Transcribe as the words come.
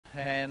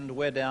And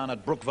we're down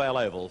at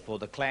Brookvale Oval for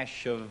the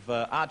clash of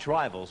arch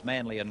rivals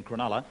Manly and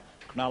Cronulla.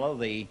 Cronulla,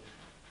 the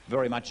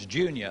very much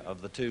junior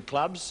of the two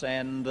clubs,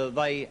 and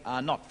they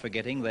are not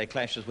forgetting their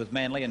clashes with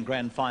Manly in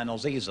grand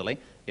finals easily.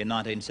 In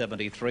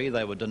 1973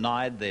 they were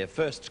denied their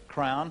first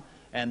crown,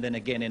 and then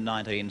again in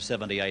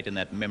 1978 in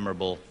that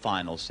memorable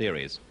final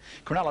series.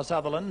 Cronulla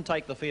Sutherland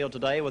take the field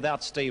today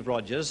without Steve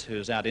Rogers,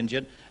 who's out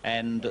injured,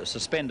 and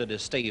suspended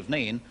is Steve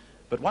Neen.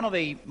 But one of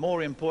the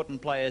more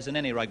important players in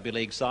any rugby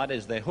league side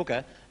is their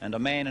hooker, and a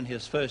man in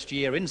his first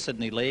year in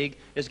Sydney League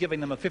is giving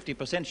them a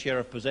 50% share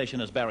of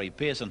possession as Barry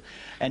Pearson.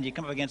 And you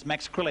come up against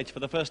Max Krilich for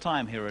the first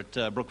time here at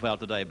Brookvale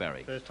today,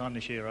 Barry. First time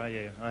this year,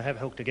 yeah. I have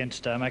hooked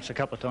against Max a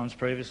couple of times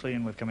previously,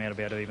 and we've come out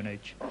about even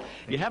each.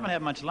 You haven't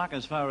had much luck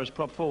as far as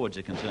prop forwards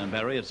are concerned,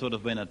 Barry. It's sort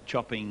of been a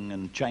chopping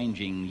and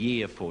changing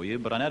year for you,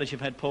 but I notice you've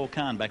had Paul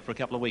Kahn back for a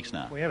couple of weeks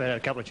now. We have had a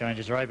couple of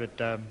changes, Ray,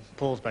 but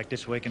Paul's back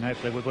this week, and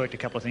hopefully we've worked a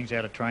couple of things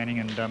out of training,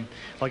 and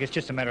like it's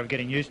just a matter of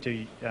getting used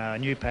to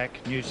new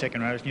pack, new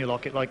second rows, new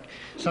locket. Like,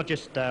 it's not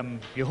just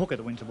your hooker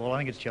that wins the ball. I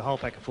think it's your whole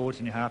pack of forwards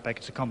and your half pack.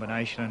 It's a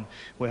combination, and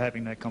we're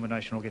hoping that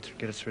combination will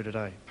get us through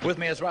today. With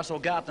me is Russell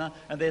Gartner,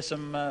 and there's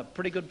some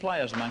pretty good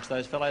players amongst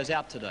those fellows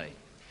out today.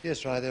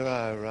 Yes, Ray, there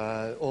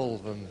are all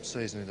of them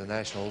seasoned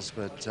internationals,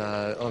 but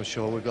I'm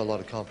sure we've got a lot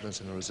of confidence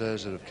in the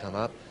reserves that have come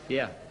up.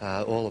 Yeah.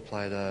 All have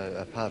played,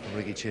 apart from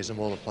Ricky Chisholm,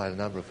 all have played a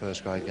number of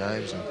first-grade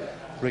games, and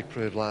Rick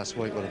proved last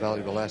week what a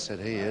valuable asset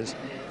he is.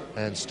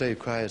 And Steve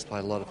Cray has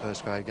played a lot of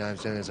first-grade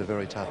games, and is a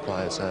very tough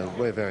player, so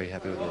we're very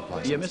happy with the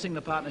replacements. You're missing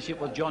the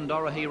partnership with John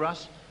Dorahy,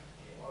 Russ?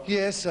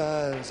 Yes,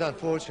 it's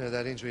unfortunate,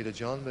 that injury to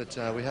John, but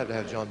we hope to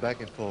have John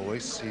back in 4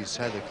 weeks. He's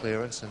had the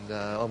clearance, and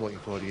I'm looking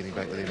forward to getting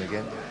back with him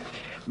again.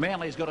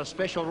 Manly's got a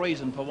special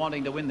reason for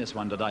wanting to win this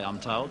one today, I'm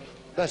told.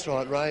 That's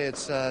right, Ray.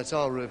 It's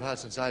old Rube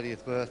Hudson's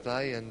 80th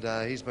birthday,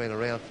 and he's been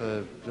around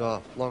for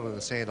longer than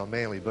the sand on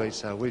Manly Beach,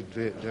 so we'd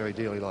very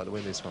dearly like to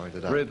win this for him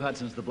today. Rube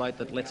Hudson's the bloke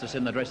that lets us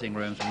in the dressing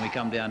rooms when we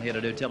come down here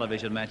to do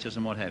television matches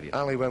and what have you.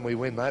 Only when we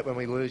win, mate. When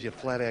we lose, you're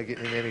flat out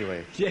getting in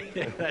anywhere.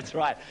 Yeah, that's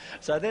right.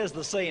 So there's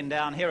the scene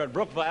down here at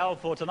Brookvale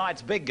for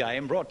tonight's big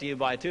game, brought to you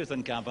by Tooth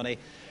 & Company.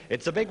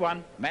 It's a big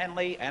one,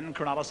 Manly and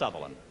Cronulla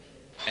Sutherland.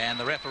 And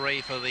the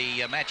referee for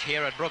the match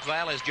here at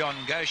Brookvale is John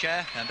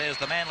Gosher, and there's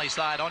the Manly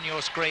side on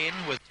your screen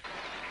with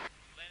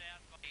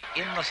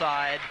in the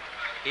side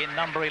in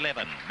number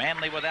 11.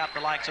 Manly without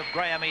the likes of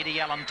Graham Eadie,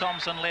 Alan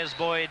Thompson, Les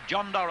Boyd,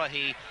 John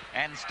Dorahy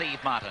and Steve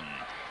Martin.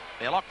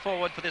 Their lock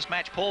forward for this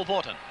match, Paul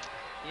Vaughton.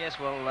 Yes,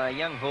 well,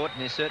 young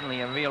Vaughton is certainly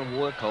a real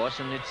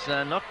workhorse, and it's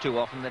not too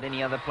often that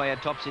any other player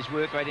tops his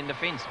work rate in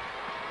defence.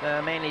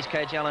 Manly's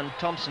coach Alan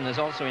Thompson has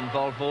also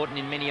involved Vaughton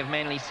in many of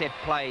Manly's set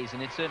plays,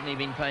 and it's certainly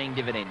been paying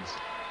dividends.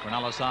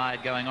 Cronulla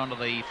side going onto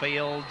the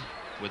field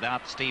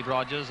without Steve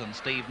Rogers and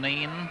Steve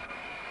Neen.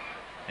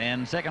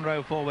 And second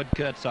row forward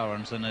Kurt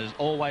Sorensen is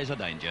always a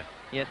danger.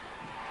 Yep.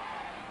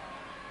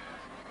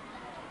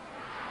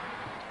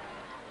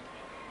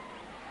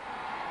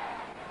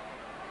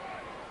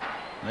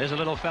 There's a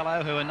little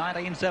fellow who in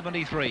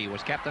 1973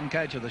 was captain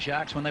coach of the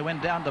Sharks when they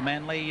went down to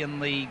Manly in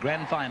the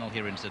grand final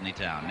here in Sydney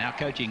Town, now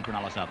coaching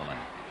Cronulla Sutherland.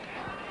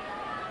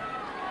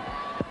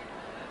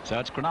 So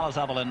it's Cronulla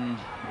Sutherland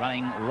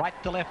running right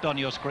to left on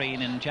your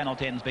screen in Channel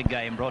 10's big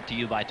game, brought to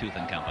you by Tooth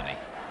 & Company.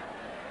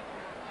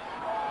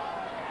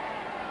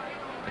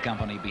 The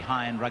company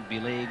behind Rugby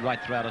League right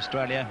throughout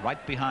Australia,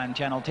 right behind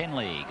Channel 10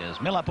 League,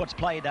 as Miller puts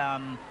play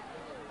down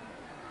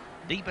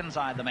deep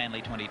inside the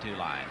Manly 22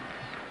 line.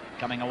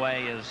 Coming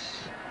away is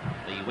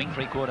the wing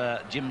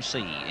three-quarter Jim C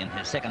in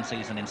his second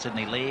season in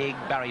Sydney League.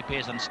 Barry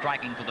Pearson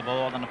striking for the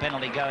ball, and a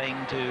penalty going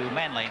to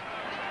Manly.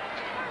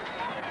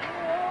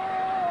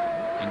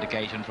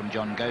 Indication from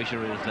John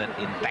Gosher is that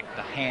in fact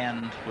the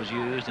hand was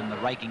used in the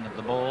raking of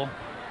the ball.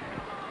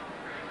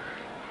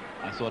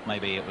 I thought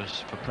maybe it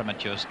was for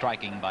premature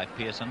striking by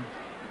Pearson.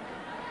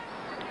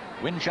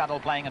 Wind Shuttle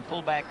playing at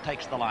fullback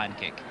takes the line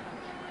kick.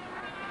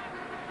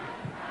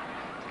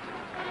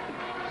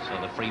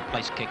 So the free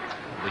place kick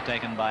will be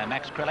taken by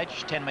Max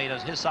Krilich, 10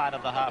 metres his side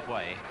of the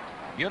halfway.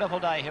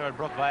 Beautiful day here at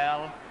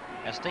Brookvale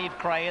as Steve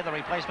Cray, the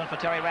replacement for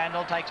Terry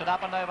Randall, takes it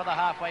up and over the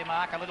halfway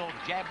mark. A little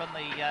jab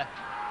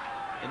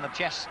in the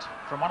chest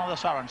from one of the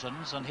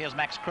Sorensens, and here's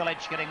Max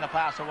Krilich getting the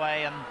pass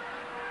away, and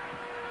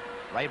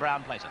Ray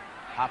Brown plays it.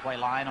 Halfway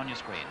line on your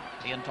screen.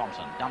 Ian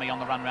Thompson, dummy on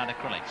the run round to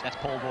Krilich. That's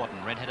Paul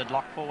Vaughton, red-headed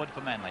lock forward for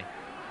Manly.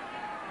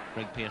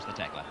 Greg Pearce the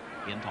tackler.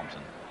 Ian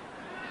Thompson.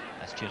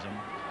 That's Chisholm.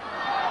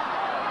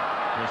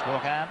 Bruce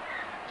Walker.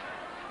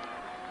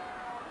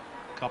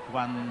 Copped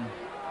one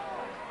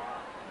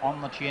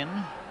on the chin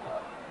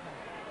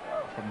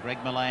from Greg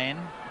Mullane.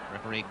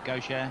 Referee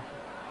Gosher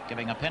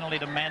giving a penalty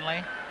to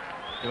Manly.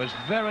 There was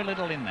very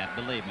little in that,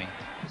 believe me.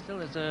 Still,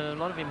 there's a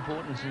lot of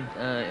importance in,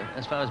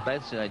 as far as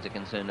both sides are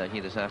concerned out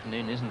here this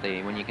afternoon, isn't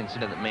there? When you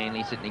consider that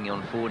Manly sitting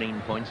on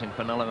 14 points and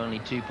Cronulla only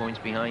 2 points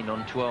behind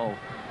on 12.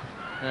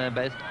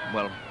 Both,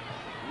 well,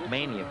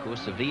 Manly, of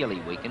course, severely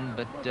weakened,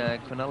 but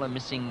Cronulla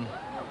missing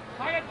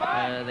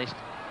their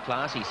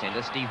classy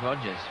centre, Steve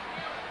Rogers.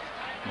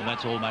 Well,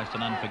 that's almost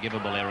an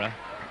unforgivable error.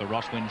 for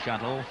Ross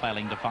Windshuttle,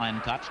 failing to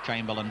find touch.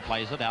 Chamberlain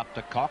plays it out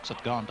to Cox. It's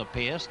gone to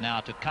Pearce,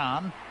 now to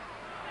Khan.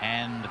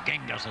 And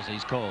Genghis, as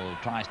he's called,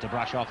 tries to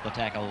brush off the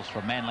tackles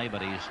from Manly,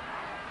 but he's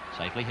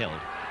safely held.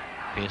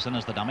 Pearson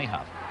is the dummy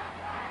half.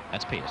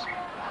 That's Pearce.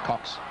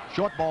 Cox,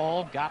 short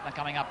ball. Gartner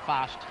coming up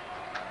fast.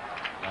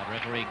 But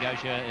referee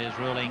Gosha is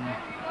ruling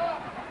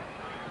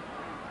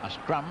a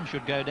scrum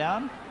should go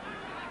down.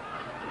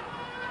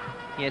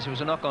 Yes, it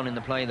was a knock-on in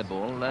the play of the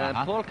ball.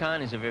 Paul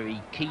Khan is a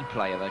very key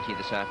player out here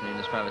this afternoon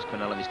as far as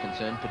Cronulla is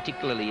concerned,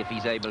 particularly if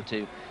he's able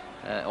to,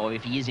 or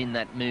if he is in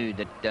that mood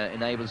that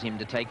enables him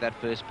to take that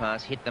first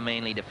pass, hit the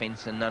Manly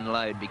defence and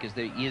unload, because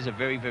he is a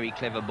very, very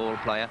clever ball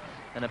player,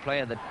 and a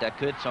player that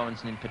Kurt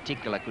Sorensen in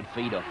particular could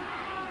feed off.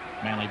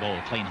 Manly ball,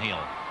 clean heel.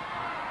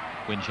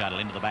 Windshuttle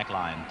into the back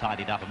line,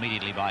 tidied up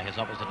immediately by his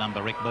opposite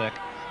number, Rick Burke.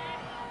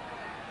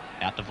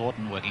 Out to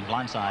Vorton, working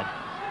blindside.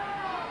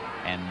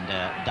 And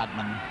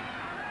Dudman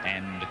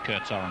and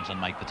Kurt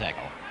Sorensen make the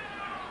tackle.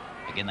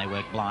 Again, they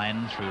work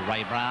blind through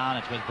Ray Brown.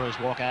 It's with Bruce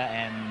Walker,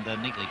 and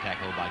neatly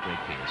tackled by Greg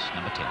Pearce,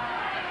 number 10.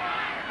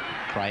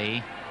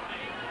 Cray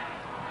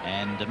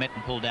and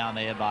Mitten pulled down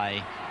there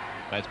by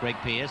both Greg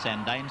Pearce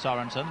and Dane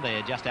Sorensen.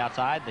 They're just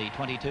outside the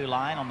 22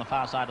 line on the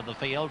far side of the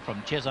field.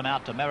 From Chisholm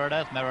out to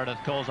Meredith. Meredith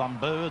calls on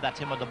Boo. That's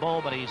him with the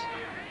ball, but he's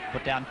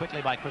put down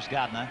quickly by Chris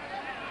Gardner.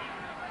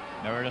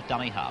 Meredith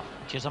dummy half.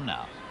 Chisholm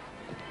now.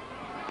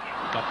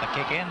 Got the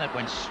kick in. It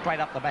went straight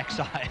up the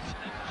backside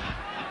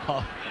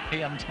of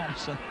Ian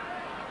Thompson.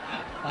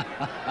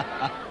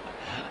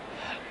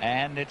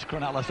 And it's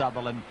Cronulla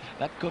Sutherland.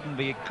 That couldn't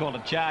be called a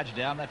charge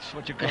down. That's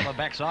what you call a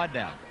backside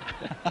down.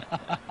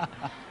 I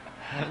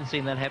haven't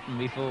seen that happen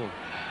before.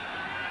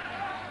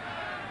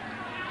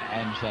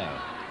 And so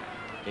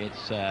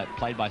it's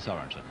played by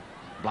Sorensen.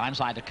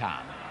 Blindside to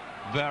Khan.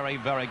 Very,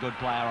 very good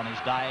player on his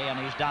day, and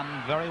he's done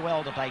very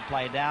well to take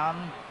play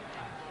down.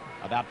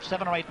 About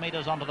 7 or 8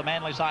 metres onto the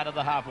Manly side of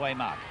the halfway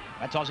mark.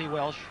 That's Ozzie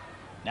Welsh.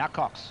 Now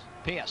Cox.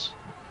 Pearce.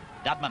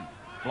 Dudman.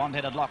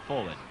 Blonde-headed lock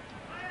forward.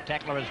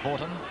 Tackler is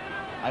Vorton.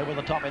 Over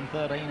the top in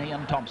 13,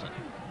 Ian Thompson.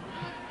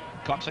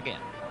 Cox again.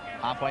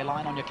 Halfway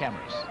line on your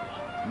cameras.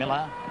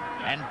 Miller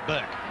and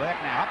Burke. Burke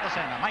now up the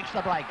centre. Makes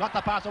the break. Got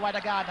the pass away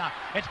to Gardner.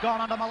 It's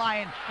gone onto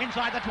Mullane.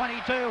 Inside the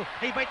 22.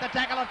 He beat the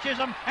tackle of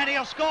Chisholm, and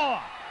he'll score.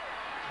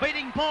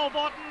 Beating Paul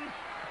Vorton,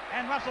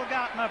 and Russell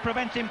Gardner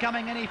prevents him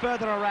coming any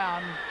further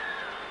around.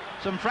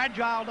 Some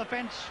fragile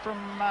defence from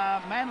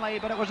Manly,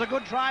 but it was a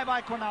good try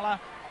by Cronulla.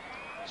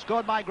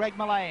 Scored by Greg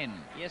Mullane.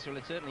 Yes, well,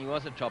 it certainly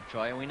was a top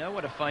try, and we know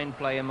what a fine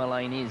player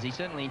Mullane is. He's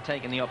certainly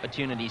taken the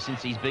opportunity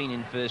since he's been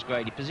in first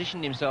grade. He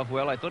positioned himself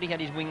well. I thought he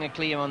had his winger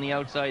clear on the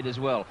outside as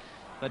well.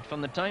 But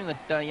from the time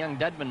that young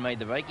Dudman made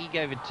the break, he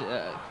gave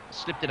it,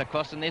 slipped it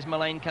across, and there's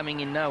Mullane coming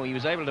in now. He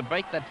was able to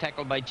break that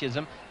tackle by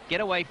Chisholm,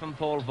 get away from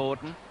Paul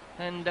Vorton,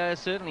 and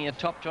certainly a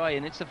top try,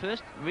 and it's the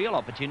first real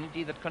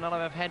opportunity that Cronulla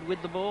have had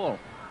with the ball.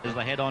 There's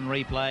the head-on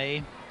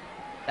replay.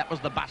 That was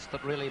the bust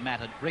that really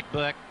mattered. Rick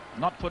Burke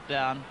not put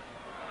down,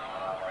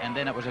 and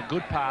then it was a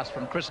good pass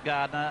from Chris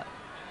Gardner.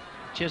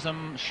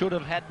 Chisholm should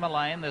have had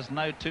Mullane. There's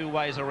no two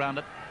ways around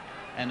it,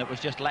 and it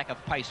was just lack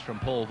of pace from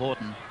Paul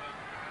Vorton.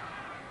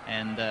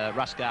 And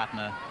Russ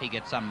Gardner, he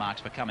gets some marks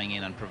for coming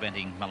in and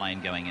preventing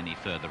Mullane going any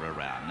further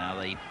around. Now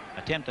the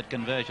attempt at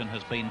conversion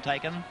has been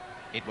taken.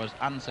 It was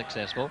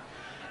unsuccessful.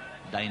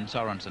 Dane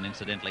Sorensen,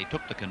 incidentally,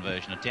 took the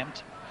conversion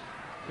attempt.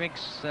 Greg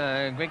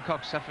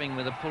Cox suffering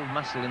with a pulled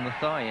muscle in the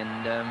thigh,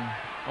 and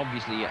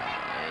obviously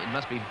it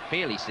must be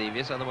fairly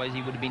serious, otherwise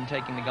he would have been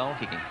taking the goal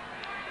kicking.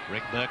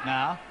 Rick Burke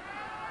now.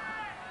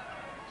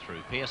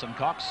 Through Pearce and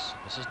Cox.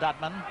 This is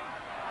Dudman.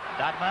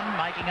 Dudman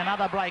making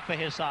another break for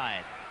his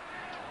side.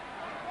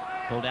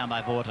 Pulled down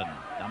by Vorton.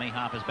 Dummy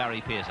half is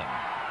Barry Pearson.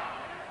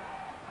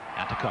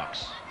 Out to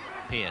Cox.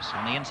 Pearce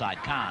on the inside.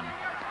 Khan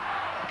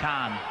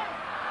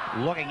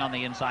looking on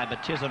the inside,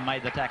 but Chisholm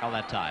made the tackle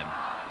that time.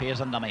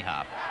 Pearson dummy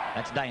half.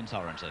 That's Dane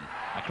Sorensen.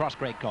 Across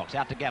Greg Cox.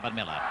 Out to Gavin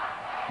Miller.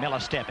 Miller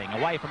stepping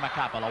away from a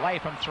couple, away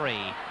from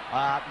three.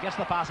 Gets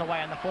the pass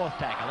away in the fourth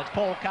tackle. It's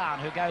Paul Khan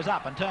who goes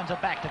up and turns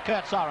it back to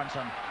Kurt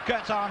Sorensen.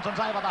 Kurt Sorensen's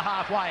over the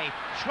halfway,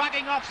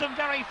 shrugging off some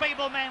very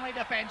feeble Manly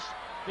defence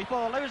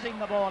before losing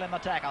the ball in the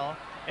tackle.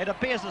 It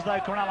appears as though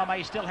Cronulla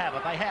may still have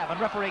it. They have,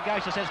 and referee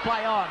Gosha says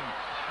play on.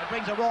 It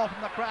brings a roar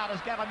from the crowd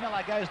as Gavin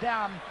Miller goes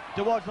down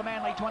towards the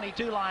Manly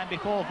 22 line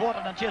before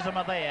Vorton and Chisholm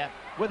are there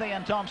with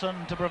Ian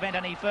Thompson to prevent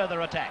any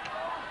further attack.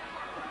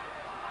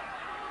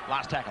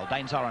 Last tackle,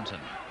 Dane Sorensen.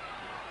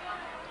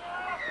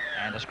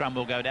 And the scrum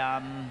will go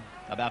down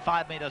about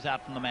 5 metres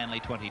out from the Manly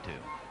 22.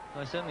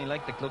 I certainly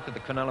like the look of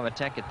the Cronulla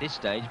attack at this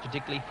stage,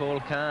 particularly Paul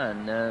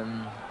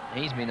Khan.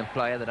 He's been a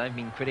player that I've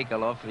been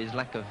critical of for his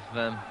lack of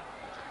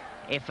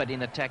effort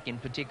in attack in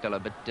particular,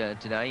 but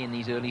today in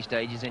these early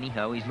stages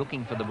anyhow, he's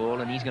looking for the ball,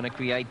 and he's going to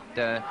create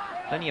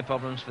plenty of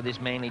problems for this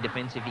Manly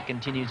defence if he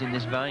continues in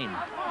this vein.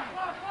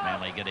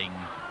 Manly getting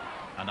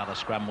another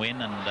scrum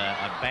win, and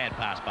a bad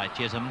pass by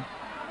Chisholm,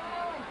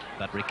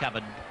 but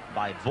recovered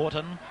by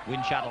Vorton.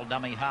 Windshuttle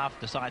dummy half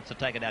decides to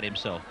take it out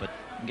himself, but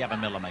Gavin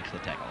Miller makes the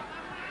tackle.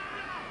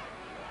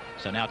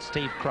 So now it's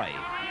Steve Cray.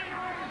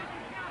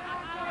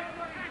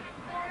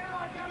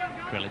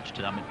 Krillage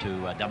to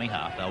dummy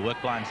half. They'll work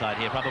blindside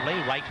here probably.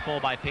 Raked fall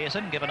by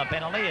Pearson, given a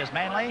penalty as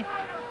Manly.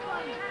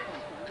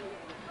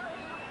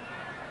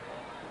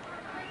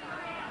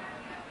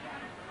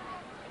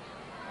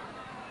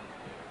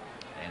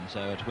 And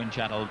so it's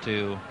Winchuttle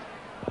to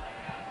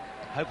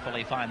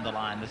hopefully find the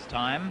line this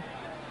time.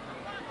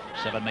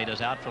 7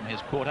 metres out from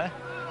his quarter.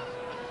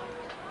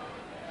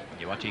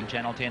 You're watching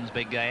Channel 10's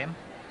big game,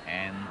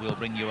 and we'll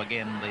bring you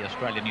again the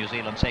Australia-New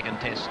Zealand second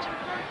test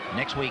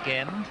next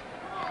weekend.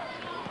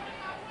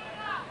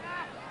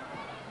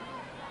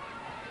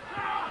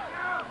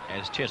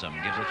 As Chisholm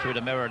gives it through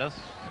to Meredith,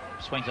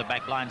 swings it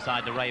back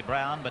blindside to Ray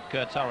Brown, but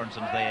Kurt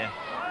Sorensen's there,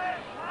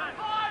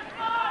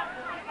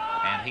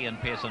 and he and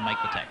Pearson make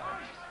the tackle.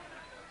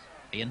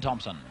 Ian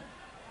Thompson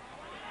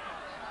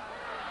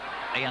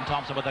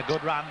with a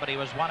good run, but he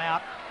was one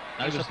out.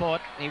 No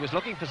support. He was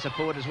looking for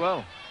support as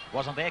well.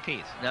 Wasn't there,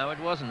 Keith? No, it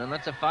wasn't, and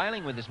that's a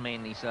failing with this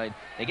Manly side.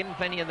 They're getting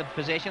plenty of the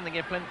possession, they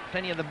get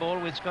plenty of the ball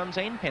with scrums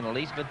and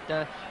penalties, but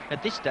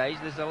at this stage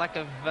there's a lack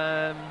of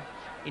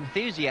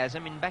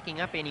enthusiasm in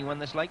backing up anyone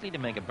that's likely to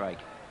make a break.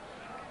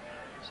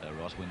 So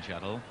Ross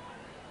Winchuttle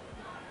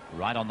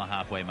right on the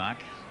halfway mark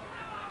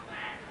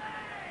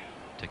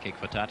to kick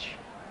for touch.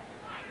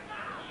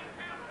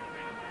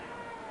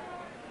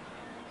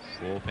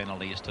 4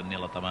 penalties to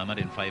 0 at the moment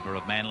in favour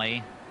of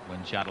Manly.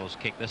 Winchuttle's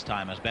kick this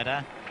time is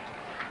better,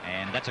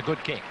 and that's a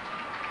good kick.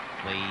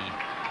 The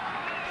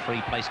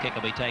free place kick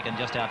will be taken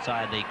just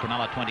outside the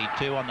Cronulla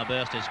 22. On the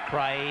burst is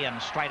Cray,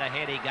 and straight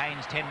ahead he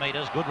gains 10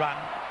 metres. Good run.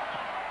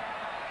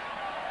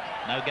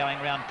 No going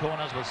round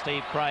corners with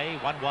Steve Cray.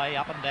 One way,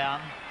 up and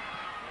down.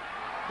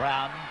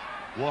 Brown,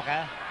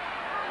 Walker.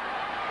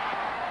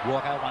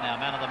 Walker won our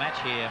man of the match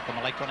here from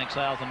Electronic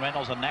Sales and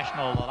Rentals and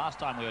National the last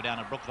time we were down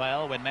at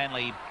Brookvale when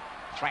Manly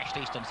thrashed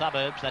Eastern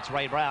Suburbs. That's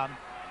Ray Brown.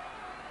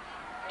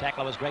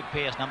 Tackler was Greg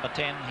Pearce, number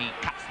 10. He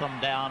cuts them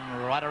down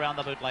right around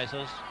the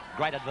bootlaces.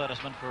 Great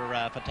advertisement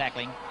for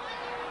tackling.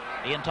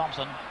 Ian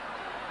Thompson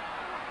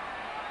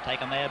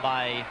taken there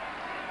by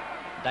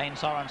Dane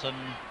Sorensen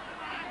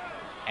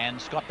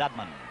and Scott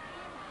Dudman.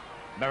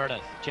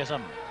 Meredith,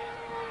 Chisholm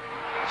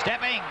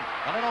stepping,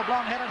 the little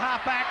blonde-headed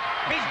halfback.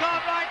 He's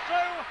gone right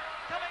through.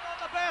 Coming on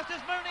the burst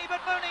is Mooney, but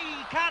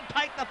Mooney can't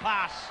take the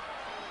pass.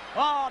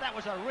 Oh, that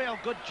was a real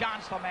good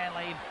chance for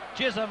Manly.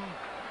 Chisholm,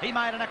 he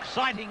made an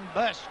exciting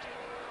burst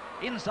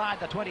inside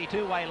the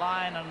 22-way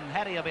line, and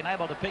had he been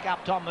able to pick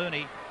up Tom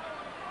Mooney,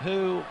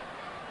 who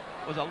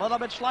was a little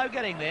bit slow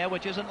getting there,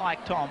 which isn't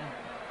like Tom.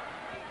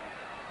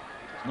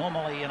 He's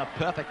normally in a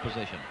perfect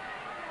position.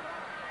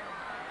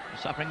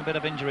 Suffering a bit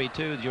of injury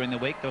too during the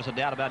week. There was a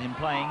doubt about him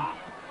playing.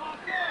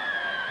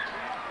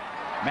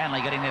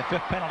 Manly getting their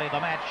 5th penalty of the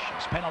match.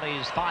 It's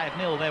penalties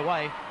 5-0 their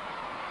way.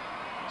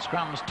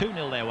 Scrums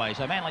 2-0 their way.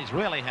 So Manly's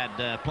really had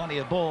plenty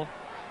of ball.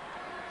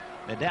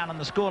 They're down on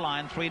the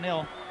scoreline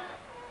 3-0.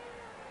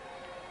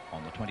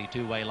 On the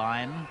 22-way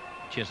line,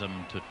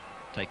 Chisholm to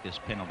take this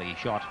penalty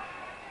shot.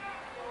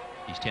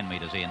 He's 10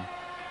 metres in.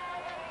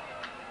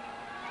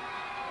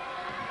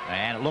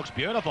 And it looks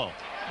beautiful.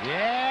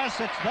 Yes,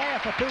 it's there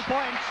for 2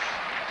 points.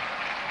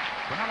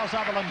 Cronulla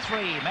Sutherland 3,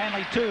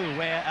 Manly 2.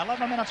 We're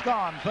 11 minutes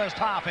gone, first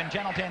half in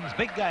Channel 10's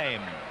big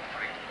game.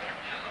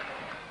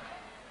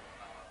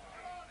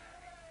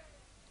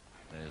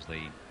 There's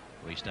the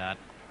restart.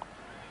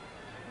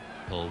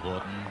 Paul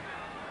Gordon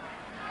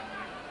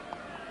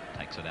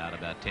takes it out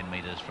about 10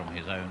 metres from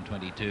his own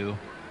 22.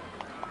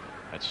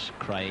 That's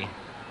Cray.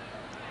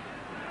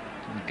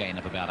 Gain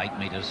of about 8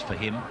 metres for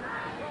him.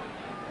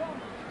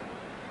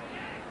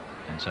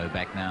 And so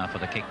back now for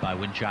the kick by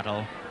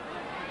Winchuttle.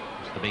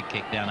 It's the big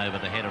kick down over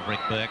the head of Rick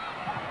Burke.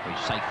 Very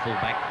safe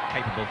fullback,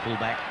 capable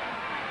fullback.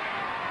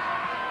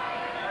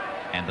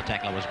 And the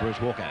tackler was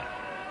Bruce Walker.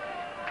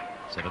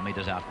 7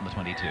 metres out from the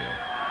 22.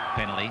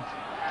 Penalty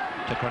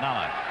to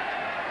Cronulla.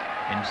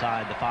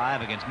 Inside the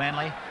 5 against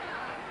Manly.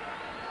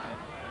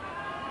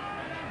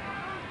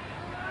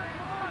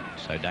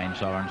 So Dane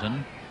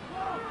Sorensen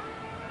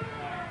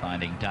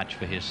finding touch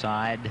for his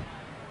side.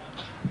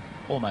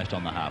 Almost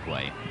on the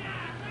halfway.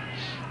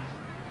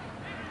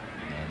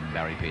 And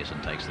Barry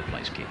Pearson takes the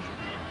place kick.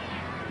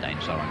 Dane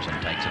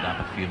Sorensen takes it up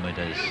a few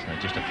metres,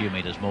 just a few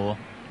metres more.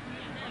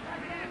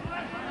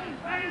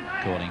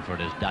 Calling for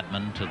it is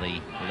Dudman to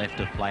the left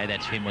of play.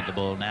 That's him with the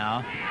ball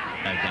now.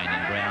 No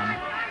gaining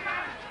ground.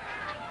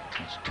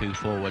 It's 2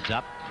 forwards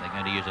up. They're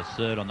going to use a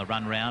 3rd on the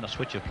run round. A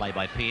switch of play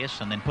by Pearce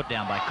and then put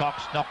down by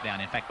Cox. Knocked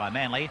down, in fact, by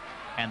Manly.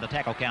 And the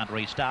tackle count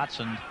restarts.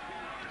 And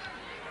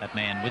that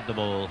man with the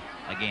ball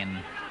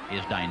again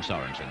is Dane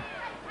Sorensen.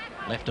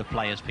 Left of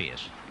play is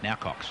Pearce. Now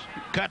Cox.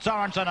 Kurt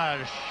Sorensen,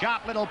 a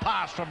sharp little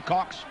pass from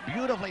Cox.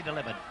 Beautifully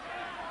delivered.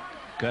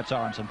 Kurt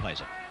Sorensen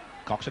plays it.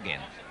 Cox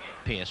again.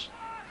 Pearce.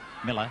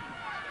 Miller.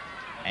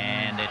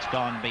 And it's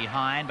gone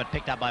behind, but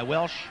picked up by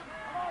Welsh.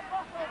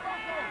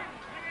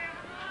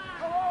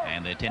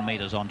 And they're 10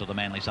 metres onto the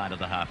Manly side of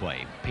the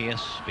halfway.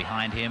 Pearce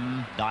behind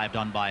him, dived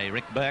on by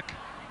Rick Burke.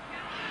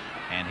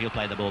 And he'll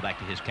play the ball back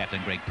to his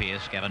captain, Greg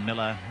Pearce. Gavin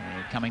Miller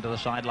coming to the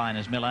sideline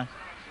is Miller.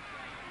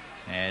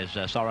 As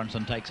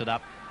Sorensen takes it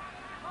up.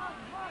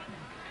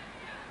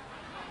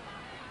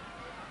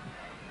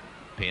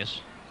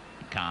 Pearce.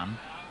 Khan.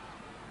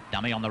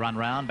 Dummy on the run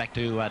round, back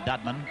to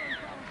Dudman.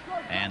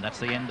 And that's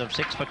the end of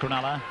 6 for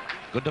Cronulla.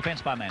 Good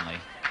defence by Manly.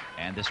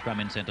 And this scrum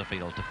in centre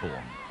field to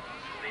form.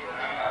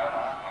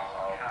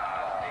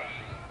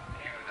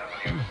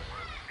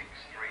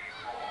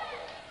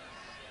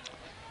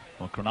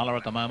 Well, Cronulla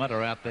at the moment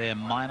are out there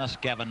minus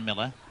Gavin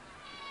Miller.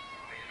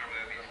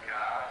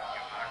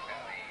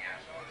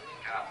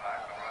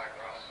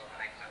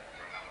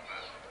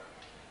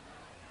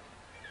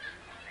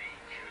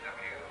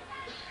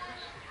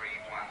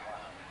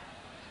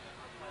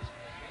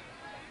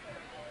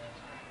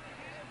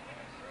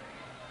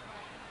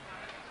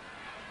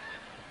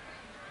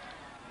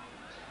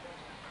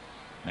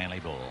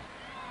 Manly ball.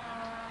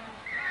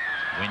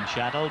 Wind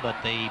shuttle,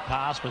 but the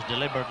pass was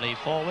deliberately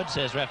forward,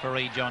 says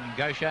referee John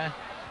Gosha.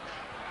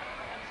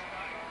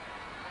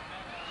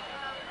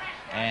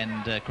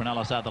 And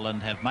Cronulla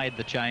Sutherland have made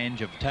the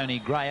change of Tony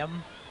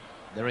Graham.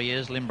 There he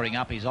is, limbering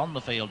up. He's on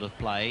the field of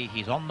play.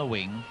 He's on the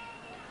wing,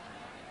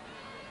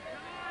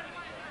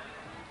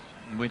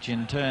 which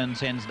in turn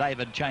sends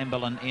David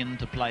Chamberlain in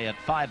to play at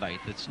 5/8.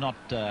 It's not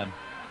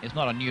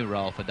a new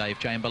role for Dave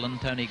Chamberlain.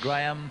 Tony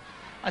Graham,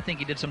 I think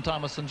he did some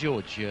time with St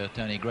George,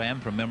 Tony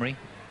Graham, from memory.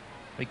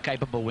 Very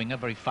capable winger,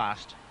 very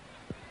fast.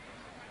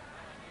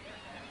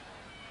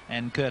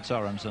 And Dane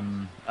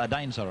Sorensen,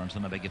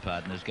 I beg your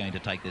pardon, is going to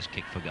take this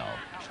kick for goal.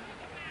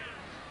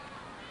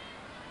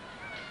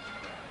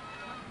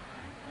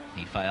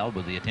 He failed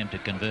with the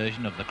attempted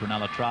conversion of the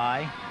Cronulla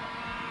try.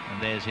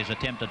 And there's his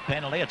attempted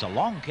penalty. It's a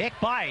long kick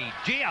by,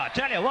 gee, I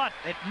tell you what,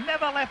 it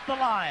never left the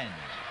line.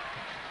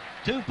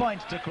 2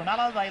 points to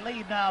Cronulla. They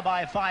lead now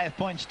by 5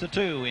 points to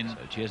 2 in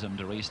Chisholm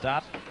to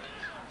restart.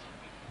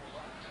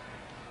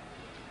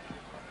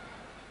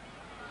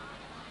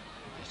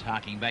 Just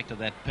harking back to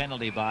that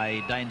penalty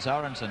by Dane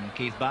Sorensen,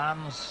 Keith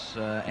Barnes,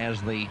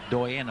 as the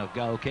doyen of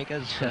goal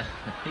kickers.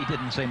 He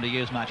didn't seem to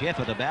use much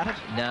effort about it.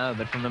 No,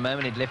 but from the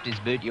moment it left his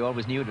boot, you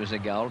always knew it was a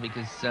goal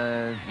because,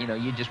 you know,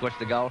 you just watch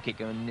the goal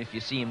kicker, and if you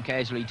see him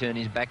casually turn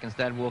his back and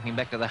start walking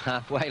back to the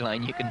halfway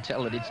line, you can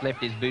tell that it's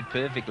left his boot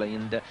perfectly,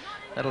 and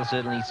that'll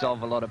certainly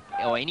solve a lot of,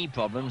 or any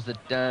problems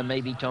that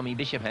maybe Tommy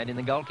Bishop had in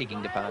the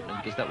goal-kicking department,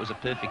 because that was a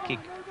perfect kick.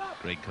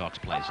 Greg Cox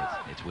plays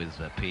it. It's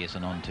with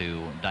Pearson on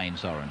to Dane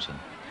Sorensen.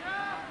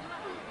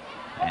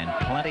 And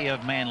plenty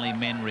of Manly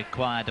men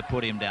required to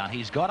put him down.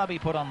 He's got to be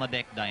put on the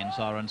deck, Dane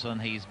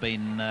Sorensen. He's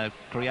been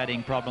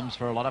creating problems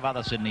for a lot of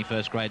other Sydney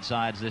first-grade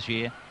sides this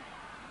year.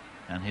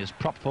 And his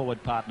prop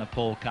forward partner,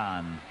 Paul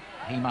Khan,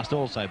 he must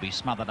also be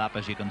smothered up,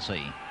 as you can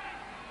see.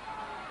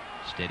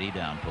 Steady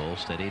down, Paul,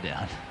 steady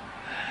down.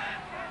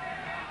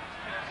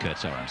 Kurt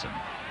Sorensen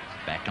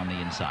back on the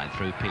inside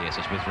through Pearce.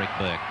 It's with Rick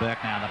Burke.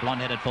 Burke now, the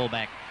blonde-headed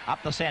fullback.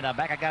 Up the centre,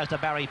 back it goes to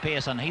Barry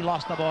Pearson. He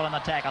lost the ball in the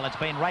tackle. It's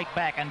been raked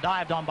back and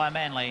dived on by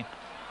Manly.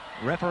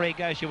 Referee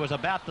Gosha was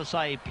about to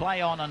say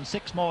play on and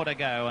 6 more to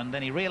go, and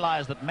then he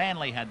realised that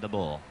Manly had the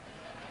ball.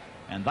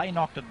 And they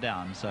knocked it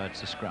down, so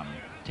it's a scrum.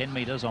 10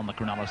 metres on the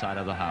Cronulla side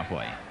of the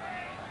halfway.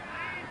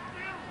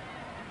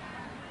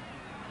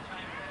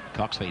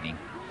 Cox feeding.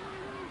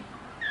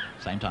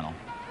 Same tunnel.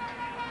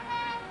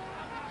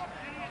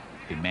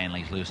 In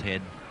Manly's loose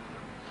head.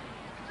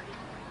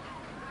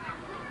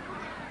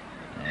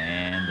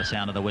 And the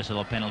sound of the whistle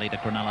of penalty to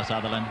Cronulla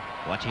Sutherland.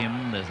 Watch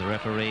him, there's the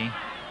referee.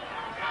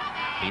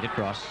 Feed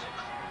across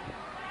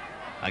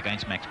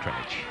against Max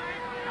Trellich.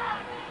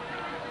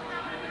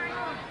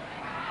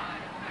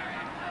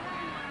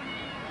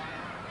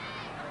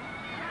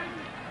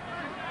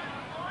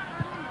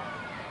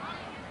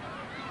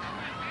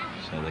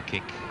 So the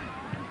kick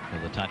for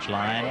the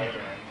touchline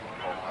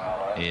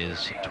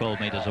is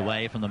 12 metres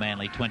away from the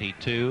Manly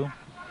 22.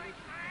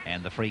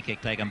 And the free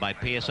kick taken by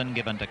Pearson,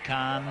 given to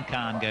Khan.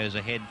 Khan goes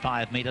ahead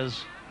 5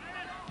 metres.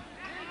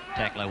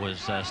 Tackler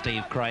was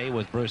Steve Cray,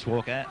 with Bruce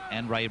Walker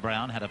and Ray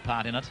Brown had a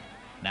part in it.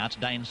 Now it's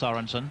Dane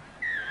Sorensen.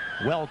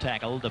 Well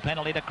tackled. The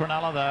penalty to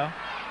Cronulla, though.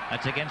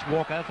 That's against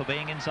Walker for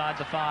being inside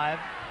the 5.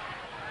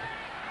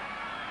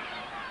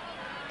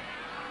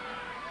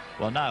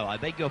 Well, no, I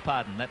beg your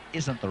pardon. That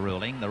isn't the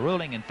ruling. The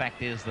ruling, in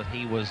fact, is that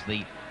he was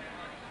the,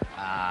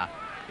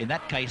 in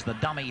that case, the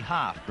dummy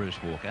half,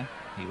 Bruce Walker.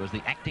 He was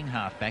the acting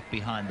halfback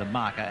behind the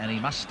marker, and he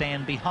must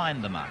stand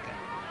behind the marker.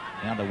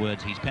 In other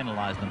words, he's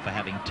penalised them for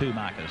having 2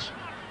 markers.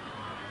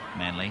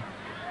 Manly.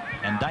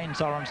 And Dane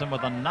Sorensen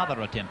with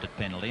another attempted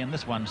penalty, and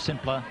this one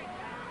simpler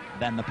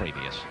than the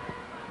previous.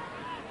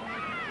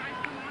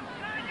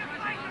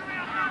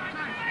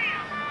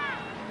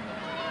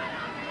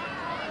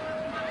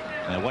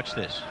 Now watch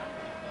this.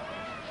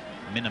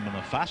 Minimum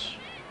of fuss.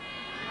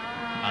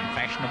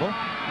 Unfashionable.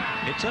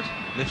 Hits it.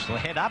 Lifts the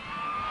head up.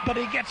 But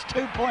he gets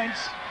 2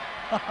 points.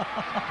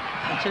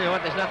 I'll tell you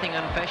what, there's nothing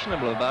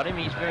unfashionable about him.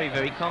 He's very,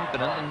 very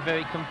confident and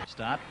very...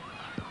 Start.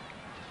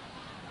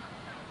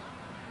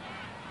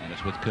 And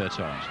it's with Kurt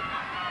Sorensen.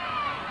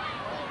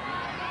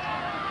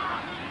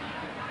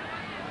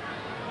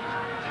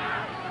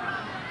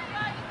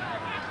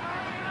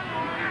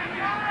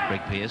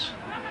 Greg Pearce.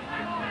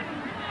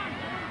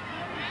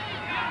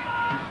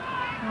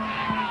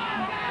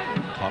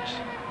 Cox.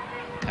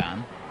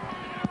 Khan.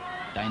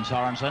 Dane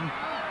Sorensen.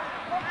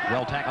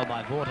 Well tackled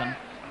by Vorton.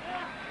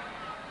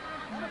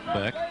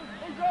 Burke.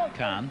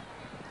 Khan.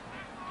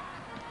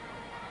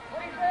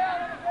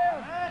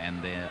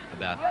 And they're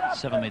about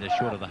 7 metres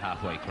short of the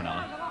halfway,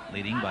 Cronulla,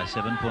 leading by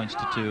 7 points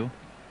to 2.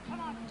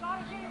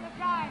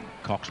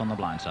 Cox on the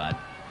blind side,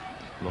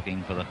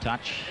 looking for the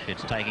touch.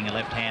 It's taking a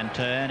left-hand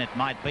turn. It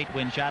might beat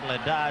Windshuttle.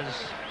 It does.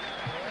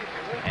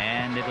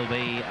 And it'll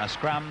be a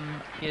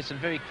scrum. Yeah, some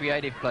very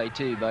creative play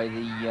too by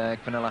the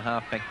Cronulla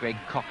halfback Greg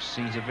Cox.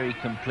 He's a very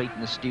complete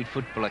and astute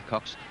footballer,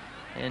 Cox.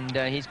 And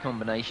his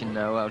combination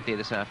now out there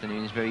this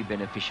afternoon is very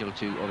beneficial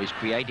to, or his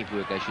creative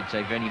work I should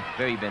say,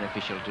 very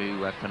beneficial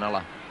to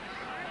Cronulla.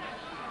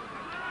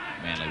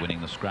 Manly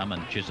winning the scrum,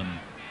 and Chisholm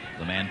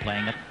the man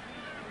playing it.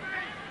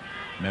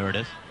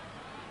 Meredith.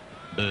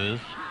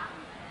 Booth.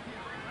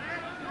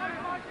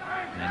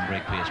 And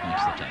Greg Pearce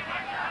makes the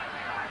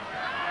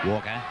take.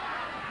 Walker.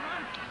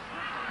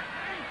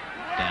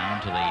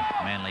 Down to the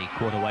Manly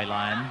quarterway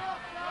line.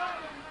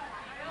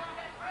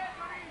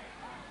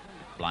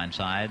 Blind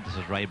side. This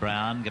is Ray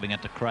Brown giving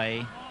it to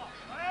Cray.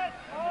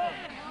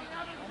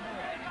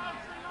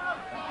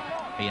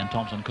 Ian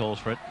Thompson calls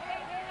for it.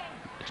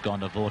 It's gone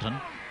to Vorton.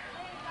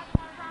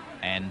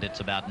 And it's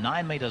about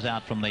 9 metres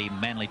out from the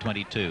Manly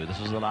 22. This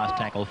is the last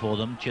tackle for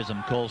them.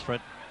 Chisholm calls for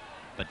it,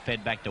 but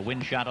fed back to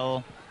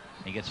Windshuttle.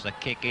 He gets the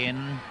kick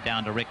in,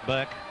 down to Rick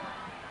Burke.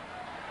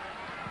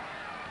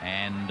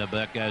 And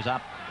Burke goes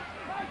up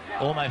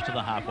almost to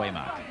the halfway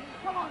mark.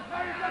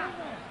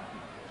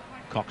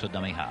 Cox a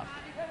dummy half.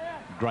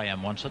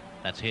 Graham wants it.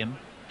 That's him.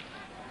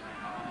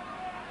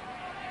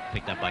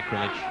 Picked up by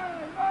Krilich.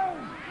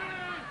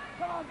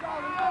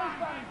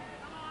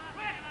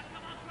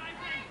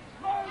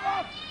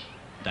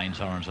 Dane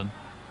Sorensen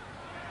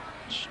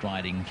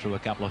striding through a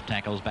couple of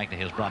tackles back to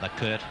his brother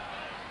Kurt.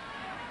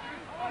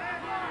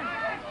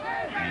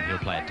 And he'll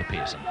play it to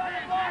Pearson.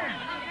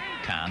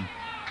 Khan.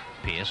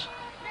 Pearce.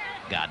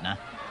 Gardner.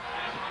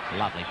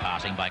 Lovely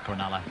passing by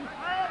Cronulla.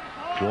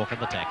 Walker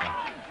the tackler.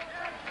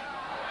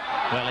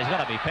 Well, he's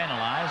got to be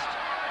penalised.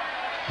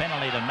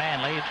 Penalty to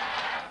Manly.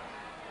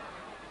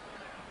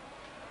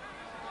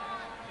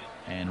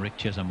 And Rick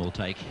Chisholm will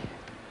take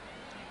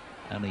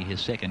only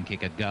his second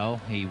kick at goal.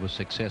 He was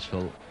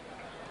successful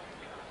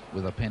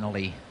with a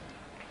penalty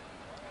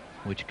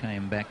which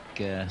came back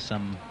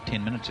some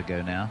 10 minutes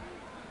ago now.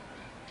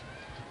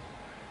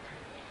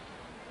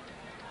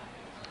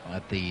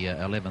 At the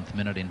 11th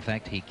minute, in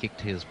fact, he kicked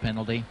his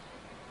penalty.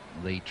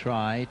 The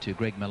try to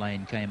Greg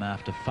Mullane came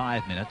after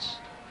 5 minutes.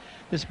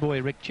 This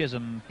boy, Rick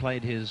Chisholm,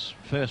 played his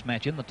first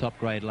match in the top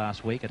grade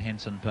last week at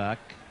Henson Park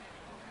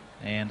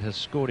and has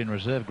scored in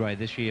reserve grade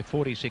this year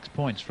 46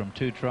 points from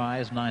 2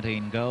 tries,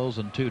 19 goals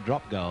and 2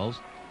 drop goals.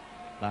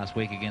 Last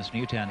week against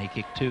Newtown he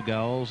kicked 2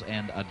 goals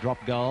and a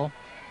drop goal,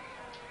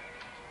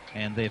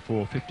 and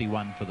therefore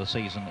 51 for the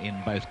season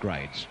in both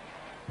grades.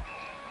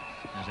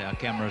 As our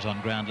cameras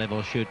on ground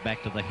level shoot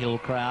back to the Hill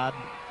crowd,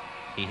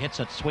 he hits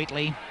it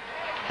sweetly.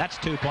 That's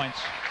 2 points,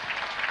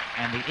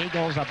 and the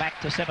Eagles are back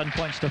to 7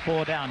 points to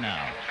 4 down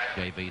now.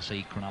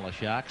 JVC Cronulla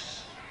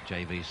Sharks.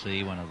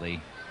 JVC, one of the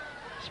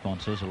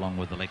sponsors, along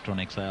with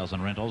Electronic Sales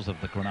and Rentals, of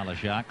the Cronulla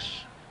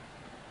Sharks,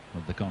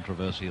 with the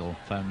controversial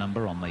phone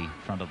number on the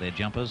front of their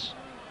jumpers.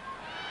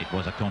 It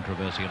was a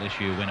controversial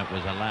issue when it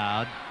was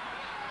allowed,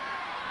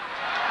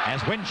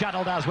 as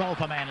Windshuttle does well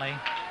for Manly.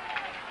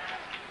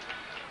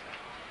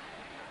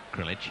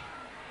 Krilich.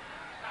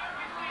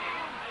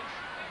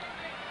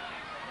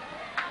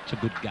 It's a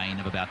good gain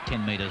of about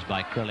 10 metres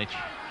by Krilich.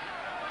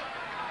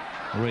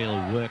 Real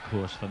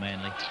workhorse for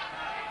Manly.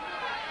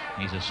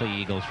 He's a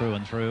Sea Eagle through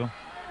and through.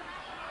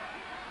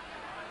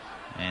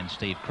 And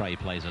Steve Cray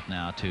plays it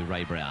now to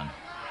Ray Brown.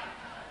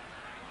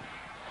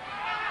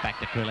 Back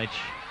to Krilich.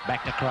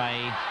 Back to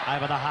Cray.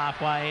 Over the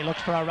halfway.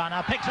 Looks for a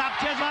runner. Picks up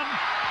Chisholm.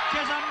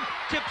 Chisholm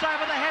tips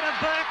over the head of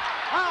Burke.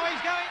 Oh,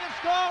 he's going to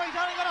score. He's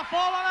only got to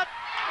fall on it.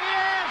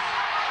 Yes!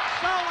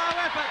 Solo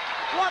effort.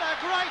 What a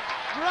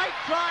great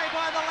try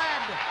by the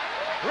lad.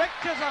 Rick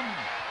Chisholm.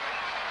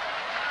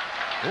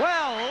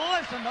 Well,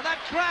 listen to that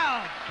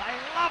crowd. They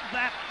love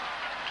that.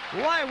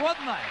 Why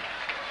wouldn't they?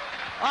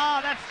 Oh,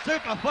 that's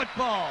super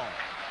football.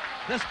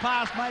 This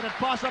pass made it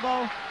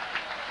possible.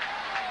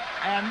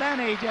 And then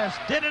he just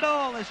did it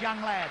all, this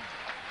young lad.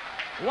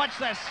 Watch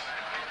this.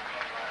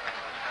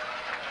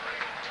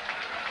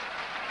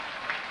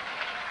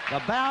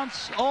 The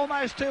bounce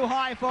almost too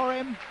high for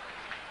him.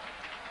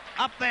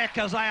 Up there,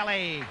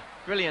 Kazali.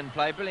 Brilliant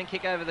play, brilliant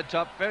kick over the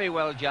top, very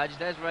well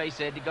judged. As Ray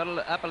said, he got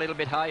up a little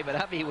bit high, but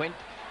up he went.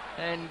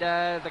 And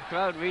the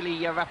crowd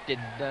really erupted.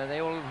 They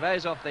all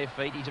rose off their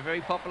feet. He's a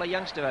very popular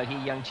youngster out here,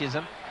 young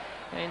Chisholm.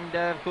 And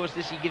of course,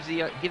 this gives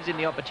him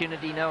the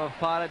opportunity now of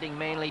piloting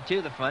Manly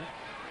to the front.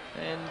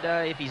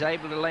 And if he's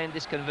able to land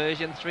this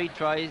conversion, 3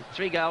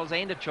 goals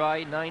and a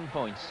try, 9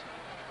 points.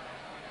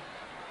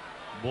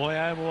 Boy,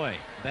 oh boy,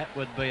 that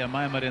would be a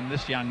moment in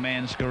this young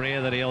man's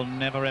career that he'll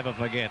never ever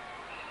forget.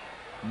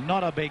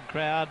 Not a big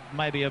crowd,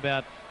 maybe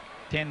about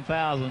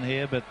 10,000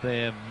 here, but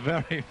they're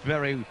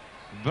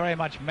very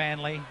much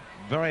Manly,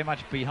 very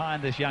much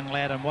behind this young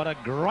lad, and what a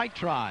great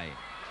try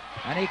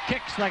and he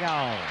kicks the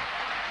goal.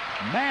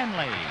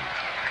 Manly,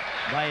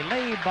 they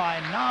lead by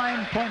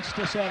 9 points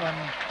to 7,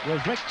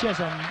 with Rick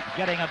Chisholm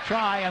getting a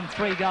try and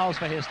 3 goals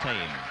for his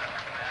team.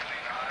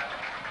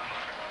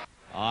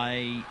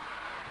 I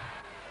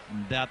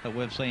doubt that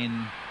we've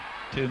seen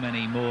too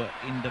many more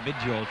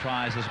individual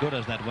tries as good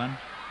as that one.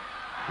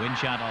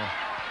 Windshuttle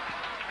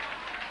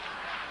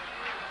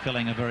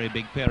filling a very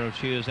big pair of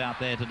shoes out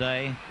there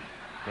today.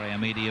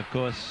 Graham Eadie, of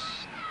course,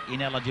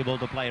 ineligible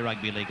to play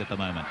rugby league at the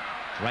moment.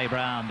 Ray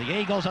Brown, the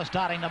Eagles are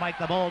starting to make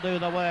the ball do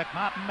the work.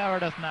 Martin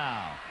Meredith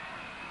now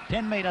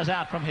 10 metres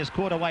out from his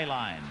quarter-way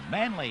line.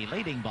 Manly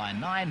leading by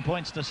 9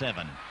 points to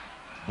 7.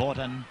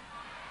 Vaughton,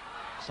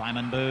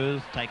 Simon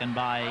Booth taken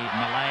by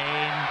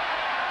Mullane,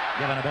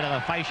 given a bit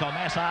of a facial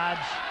massage.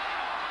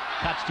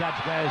 Touch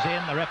judge goes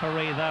in. The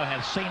referee, though,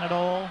 has seen it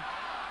all.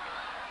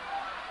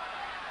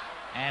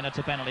 And it's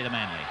a penalty to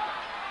Manly.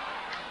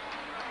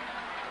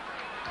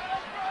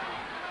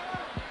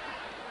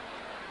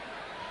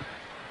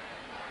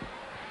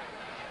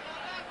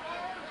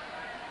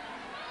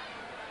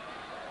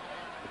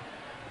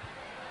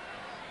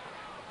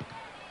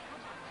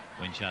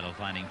 Windshuttle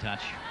finding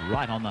touch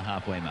right on the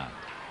halfway mark.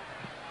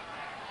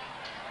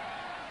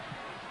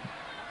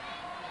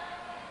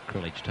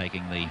 Krilich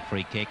taking the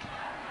free kick.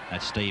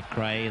 That's Steve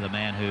Cray, the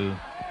man who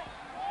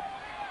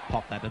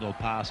popped that little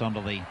pass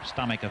onto the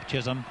stomach of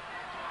Chisholm.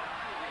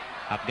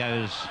 Up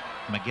goes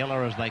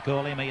McGillar, as they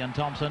call him, Ian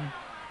Thompson.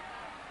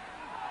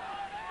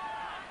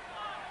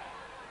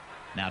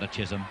 Now to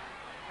Chisholm.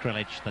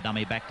 Krilich, the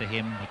dummy, back to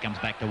him. He comes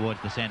back towards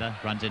the centre,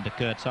 runs into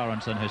Kurt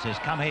Sorensen, who says,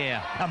 come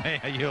here,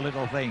 you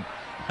little thing.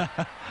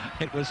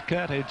 It was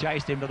Kurt who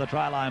chased him to the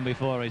try line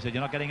before. He said,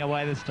 you're not getting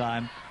away this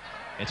time.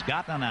 It's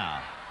Gartner now.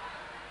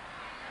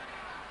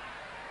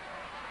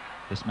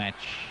 This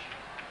match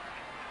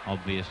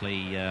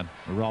obviously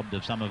robbed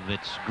of some of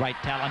its great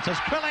talents as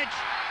Krilich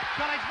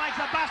makes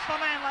a bust for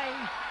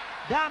Manly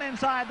down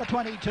inside the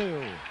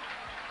 22.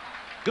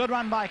 Good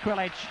run by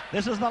Krilich.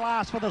 This is the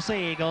last for the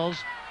Sea Eagles.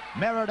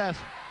 Meredith,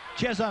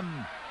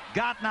 Chisholm,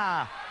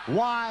 Gartner,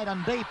 wide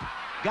and deep.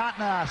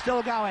 Gartner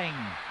still going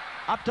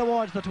up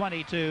towards the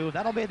 22.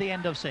 That'll be the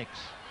end of 6.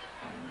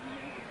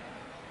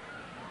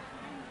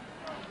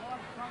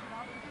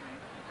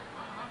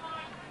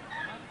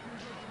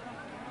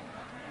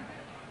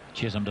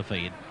 Chisholm to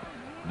feed.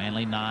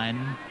 Manly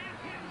 9,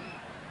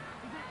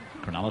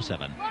 Cronulla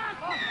 7.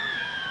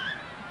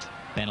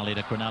 Penalty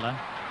to Cronulla.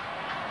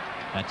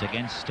 That's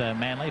against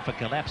Manly for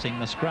collapsing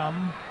the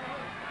scrum.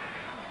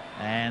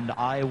 And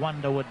I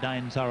wonder, would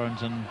Dane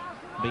Sorensen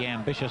be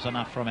ambitious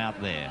enough from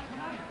out there?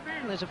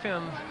 There's a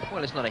fair,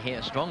 well, it's not a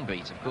hair strong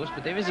breeze, of course,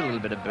 but there is a little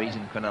bit of breeze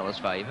in Cronulla's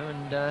favour,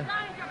 and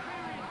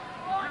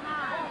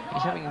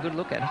he's having a good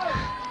look at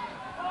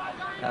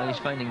it. He's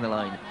finding the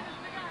line.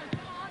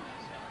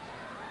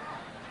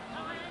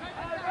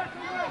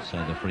 So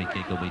the free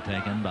kick will be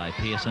taken by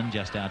Pearson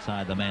just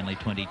outside the Manly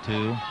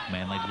 22.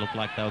 Manly look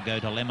like they'll go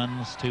to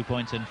Lemons, 2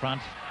 points in front.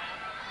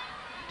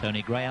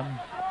 Tony Graham.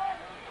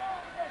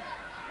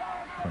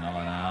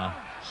 Cronulla now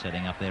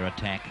setting up their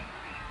attack.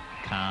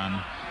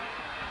 Khan.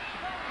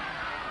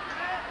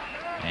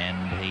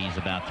 And he's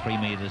about 3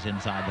 metres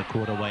inside the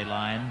quarter-way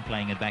line,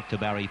 playing it back to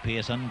Barry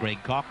Pearson.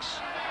 Greg Cox.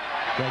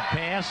 Greg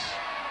Pearce.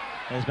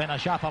 There's been a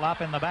shuffle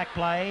up in the back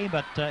play,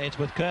 but it's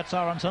with Kurt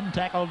Sorensen,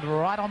 tackled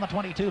right on the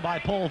 22 by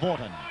Paul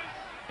Vaughton.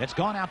 It's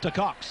gone out to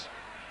Cox.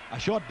 A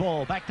short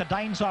ball back to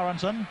Dane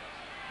Sorensen,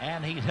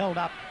 and he's held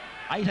up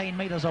 18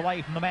 metres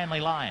away from the Manly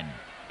line.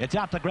 It's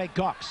out to Greg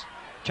Cox.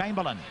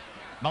 Chamberlain,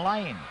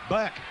 Mullane,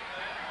 Burke.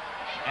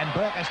 And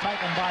Burke is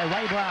taken by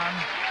Ray Brown.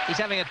 He's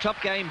having a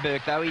top game,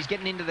 Burke, though. He's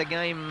getting into the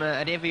game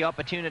at every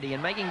opportunity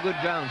and making good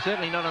ground.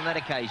 Certainly not on that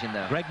occasion,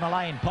 though. Greg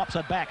Mullane pops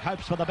it back,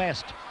 hopes for the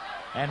best.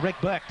 And Rick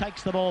Burke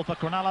takes the ball for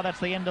Cronulla.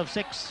 That's the end of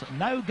 6.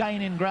 No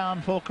gain in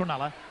ground for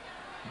Cronulla.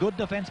 Good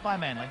defence by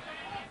Manly.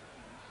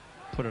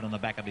 Put it in the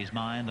back of his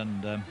mind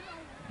and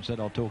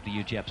said, I'll talk to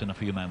you chaps in a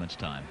few moments'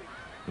 time,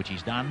 which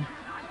he's done.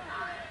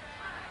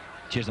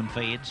 Chisholm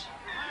feeds.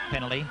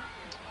 Penalty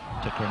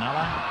to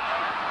Cronulla.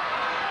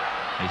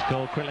 He's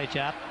called Krilich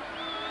out.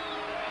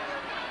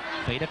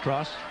 Feed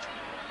across.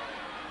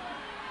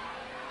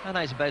 And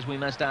I suppose we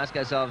must ask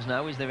ourselves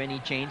now, is there any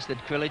chance that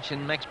Krilich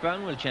and Max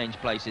Brown will change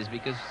places?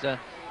 Because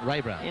Ray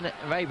Brown.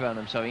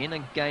 In a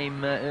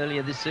game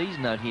earlier this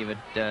season out here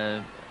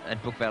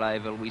at Brookvale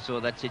Oval, we saw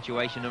that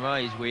situation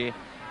arise where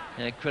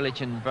Krilich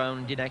and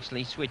Brown did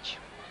actually switch.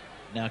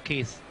 Now,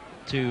 Keith,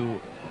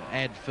 to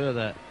add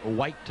further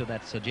weight to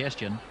that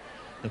suggestion,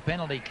 the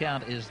penalty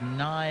count is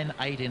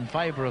 9-8 in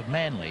favour of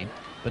Manly,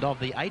 but of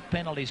the 8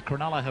 penalties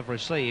Cronulla have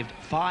received,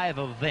 5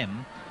 of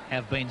them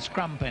have been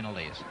scrum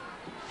penalties.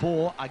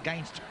 4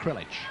 against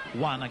Krilich,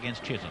 1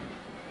 against Chisholm.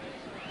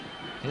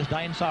 Here's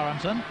Dane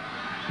Sorensen.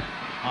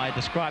 I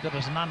described it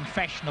as an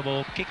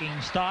unfashionable kicking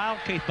style.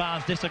 Keith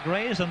Barnes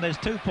disagrees, and there's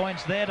 2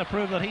 points there to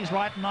prove that he's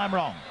right and I'm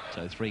wrong.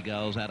 So 3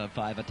 goals out of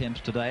 5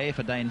 attempts today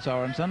for Dane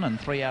Sorensen, and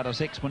 3 out of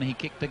 6 when he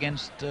kicked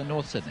against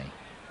North Sydney.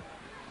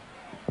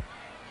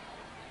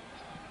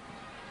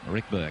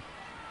 Rick Burke.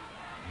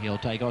 He'll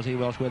take Aussie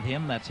Welsh with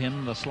him. That's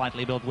him, the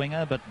slightly built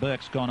winger, but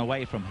Burke's gone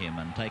away from him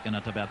and taken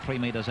it about 3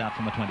 metres out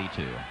from the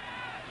 22.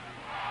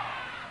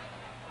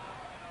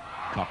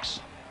 Cox.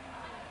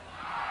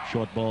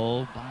 Short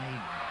ball. By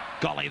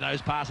golly,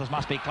 those passes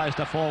must be close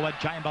to forward.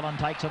 Chamberlain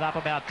takes it up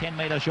about 10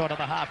 metres short of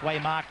the halfway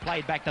mark.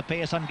 Played back to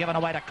Pearson, given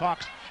away to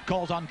Cox.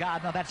 Calls on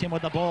Gardner. That's him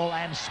with the ball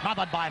and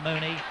smothered by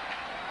Mooney.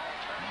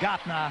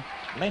 Gardner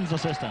lends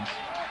assistance.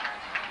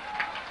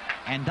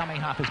 And dummy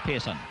half is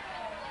Pearson.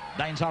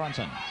 Dane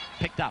Sorensen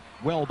picked up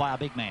well by a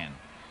big man.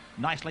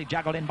 Nicely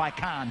juggled in by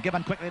Khan.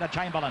 Given quickly to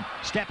Chamberlain.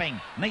 Stepping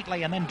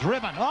neatly and then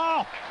driven.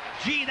 Oh,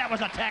 gee, that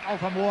was a tackle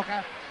from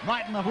Walker.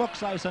 Mightn't have looked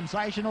so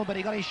sensational, but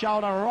he got his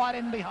shoulder right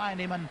in behind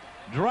him and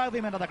drove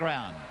him into the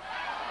ground.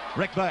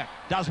 Rick Burke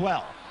does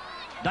well.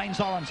 Dane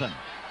Sorensen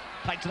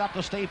takes it up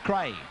to Steve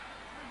Cray.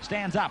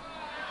 Stands up.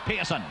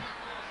 Pearson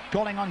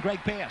calling on Greg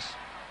Pearce.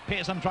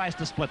 Pearson tries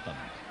to split them.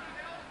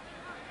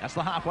 That's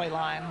the halfway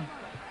line.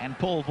 And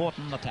Paul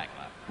Vaughton, the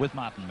tackler, with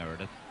Martin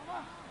Meredith.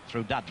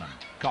 Through Dudman.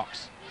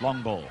 Cox.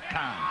 Long ball.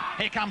 Khan.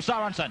 Here comes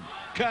Sorensen.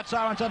 Kurt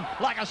Sorensen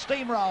like a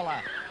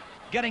steamroller.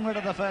 Getting rid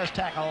of the first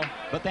tackle,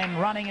 but then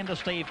running into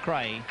Steve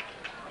Cray.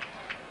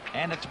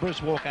 And it's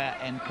Bruce Walker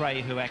and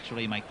Cray who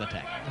actually make the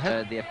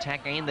tackle. The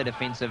attack and the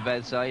defence of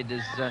both sides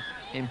has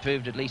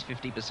improved at least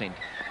 50%.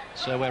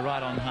 So we're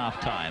right on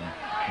half-time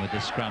with the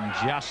scrum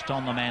just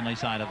on the Manly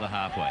side of the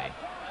halfway.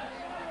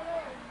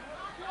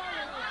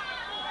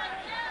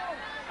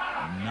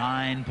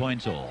 9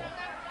 points all.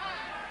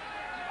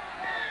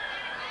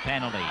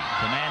 Penalty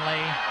to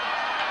Manly.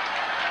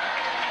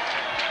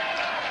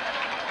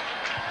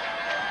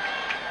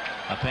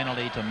 A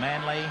penalty to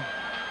Manly.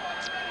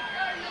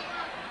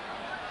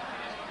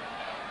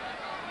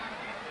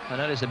 I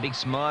noticed a big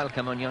smile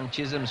come on young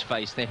Chisholm's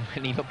face then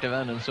when he looked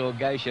around and saw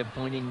Gosha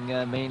pointing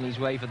Manly's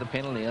way for the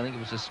penalty. I think it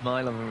was a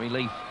smile of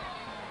relief.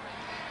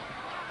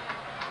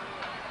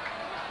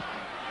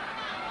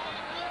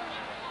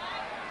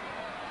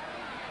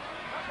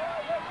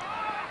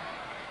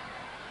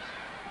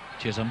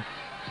 Chisholm.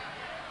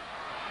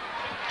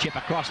 Chip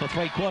across the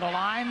three-quarter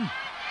line.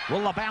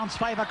 Will the bounce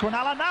favour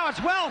Cronulla? No,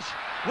 it's Welsh.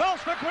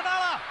 Welsh for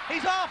Cronulla.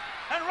 He's off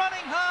and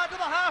running hard to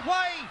the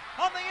halfway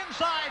on the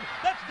inside.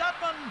 That's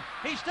Dudman.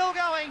 He's still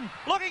going,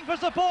 looking for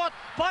support,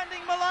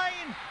 finding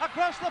Mullane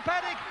across the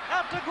paddock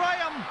out to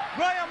Graham.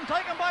 Graham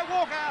taken by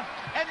Walker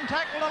and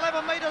tackled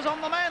 11 metres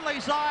on the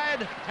Manly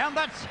side, and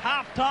that's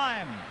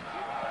half-time.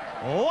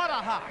 What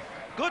a half.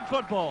 Good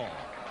football.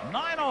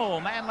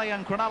 9-all Manly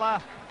and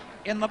Cronulla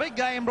in the big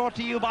game brought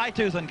to you by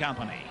Tooth &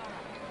 Company.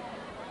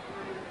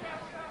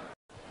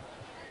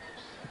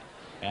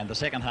 And the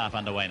second half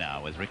underway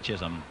now with Rick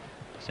Chisholm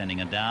sending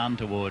it down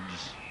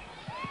towards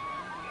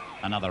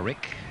another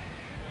Rick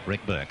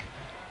Burke.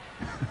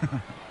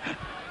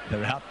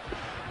 They're out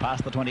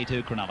past the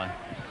 22 Cronulla.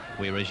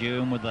 We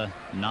resume with the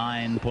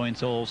 9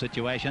 points all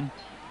situation.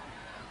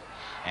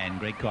 And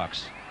Greg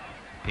Cox.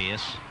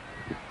 Pearce.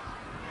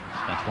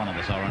 That's one of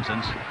the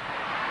Sorensens.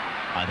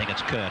 I think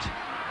it's Kurt.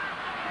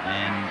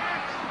 And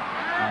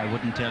I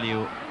wouldn't tell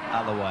you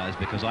otherwise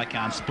because I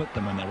can't split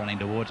them when they're running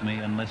towards me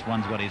unless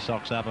one's got his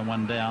socks up and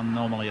one down.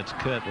 Normally it's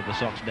Kurt with the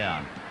socks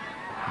down.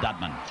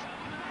 Dudman.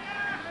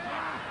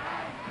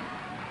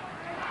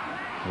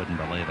 Wouldn't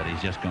believe it.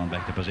 He's just gone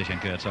back to position,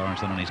 Kurt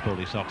Sorensen, and he's pulled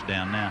his socks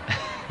down now.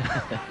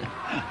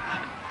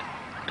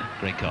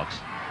 Greg Cox.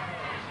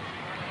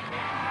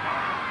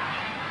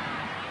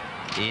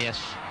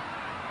 Yes.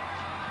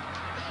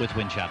 With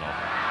Windshuttle.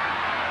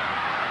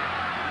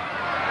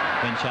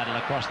 Windshuttle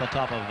across the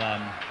top of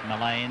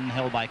Mullane,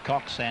 held by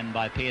Cox and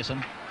by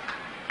Pearson.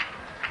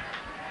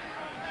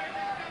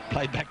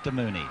 Played back to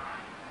Mooney.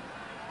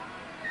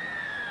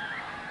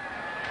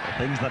 The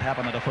things that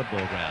happen at a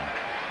football ground.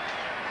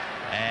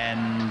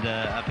 And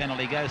a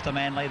penalty goes to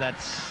Manly.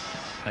 That's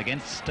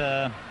against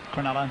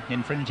Cronulla,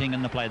 infringing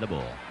in the play the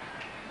ball.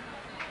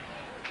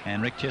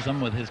 And Rick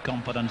Chisholm, with his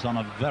confidence on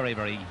a very,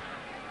 very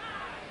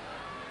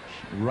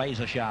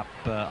razor-sharp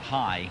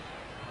high,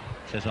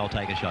 says, I'll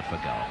take a shot for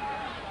goal.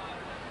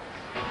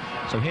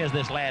 So here's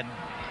this lad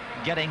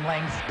getting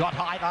length, got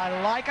height,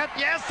 I like it.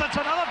 Yes, it's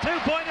another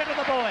 2-pointer to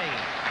the boy.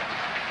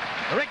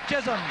 Rick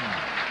Chisholm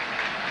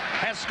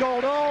has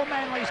scored all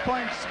Manly's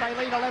points. They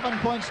lead 11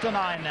 points to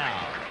 9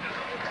 now.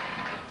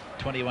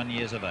 21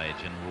 years of age,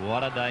 and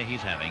what a day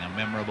he's having, a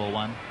memorable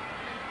one.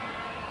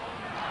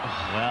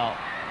 Well,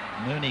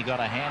 Mooney got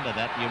a hand of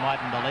that. You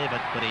mightn't believe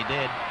it, but he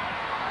did.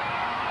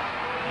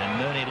 And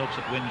Mooney looks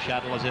at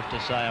Windshuttle as if to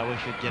say, I wish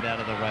you'd get out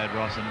of the road,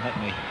 Ross, and let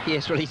me.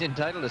 Yes, well, he's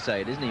entitled to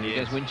say it, isn't he?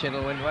 Yes. Because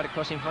Windshuttle went right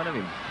across in front of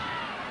him.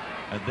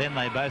 And then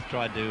they both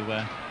tried to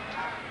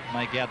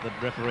make out that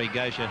referee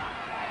Gosha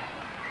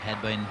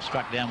had been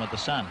struck down with the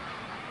sun.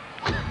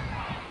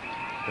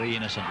 Very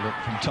innocent look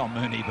from Tom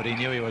Mooney, but he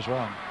knew he was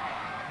wrong.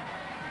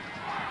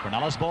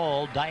 Cronulla's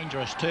ball,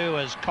 dangerous too,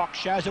 as Cox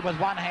shows it with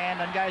one hand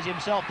and goes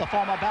himself, the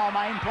former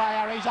Balmain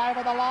player. He's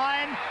over the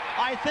line.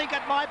 I think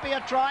it might be a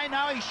try.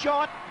 No, he's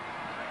short.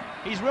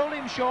 He's ruled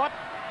him short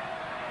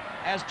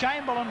as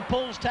Chamberlain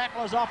pulls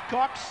tacklers off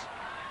Cox.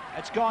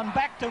 It's gone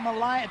back to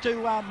Mullane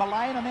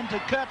and then to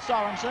Kurt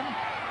Sorensen.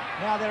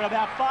 Now they're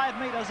about 5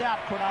 metres out,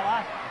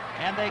 Cronulla,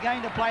 and they're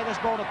going to play this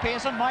ball to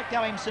Pearson. Might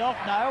go himself,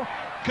 no.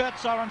 Kurt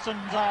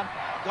Sorensen's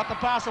got the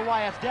pass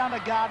away. It's down to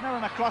Gardner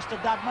and across to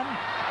Dudman.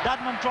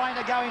 Dudman trying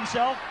to go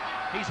himself.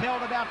 He's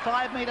held about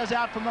 5 metres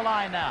out from the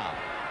line now.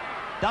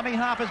 Dummy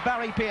half is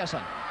Barry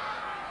Pearson.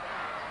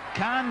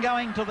 Khan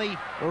going to the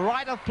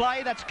right of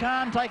play. That's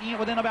Khan taking it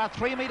within about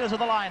 3 metres of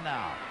the line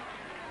now.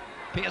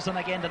 Pearson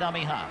again to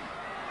dummy half.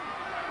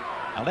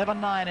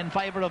 11-9 in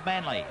favour of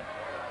Manly.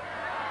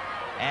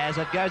 As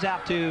it goes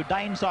out to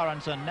Dane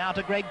Sorensen, now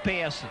to Greg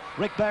Pearce.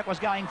 Rick Burke was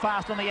going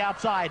fast on the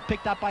outside,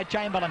 picked up by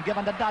Chamberlain,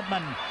 given to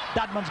Dudman.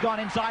 Dudman's gone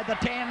inside the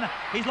 10.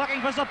 He's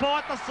looking for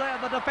support.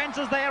 The defence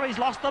is there. He's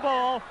lost the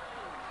ball.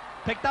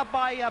 Picked up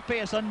by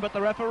Pearson, but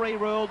the referee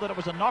ruled that it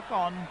was a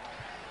knock-on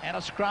and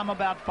a scrum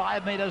about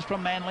 5 metres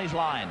from Manly's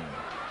line.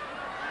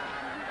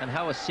 And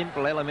how a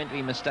simple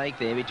elementary mistake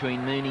there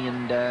between Mooney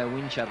and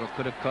Windshuttle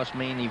could have cost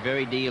Manly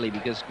very dearly,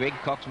 because Greg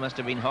Cox must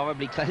have been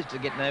horribly close to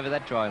getting over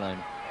that try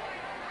line.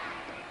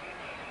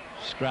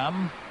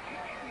 Scrum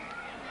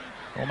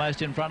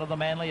almost in front of the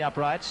Manly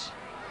uprights.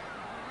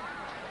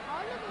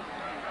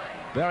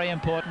 Very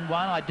important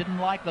one. I didn't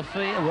like the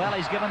field. Well,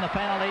 he's given the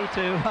penalty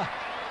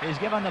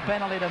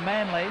to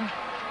Manly.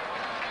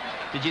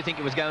 Did you think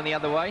it was going the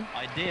other way?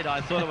 I did.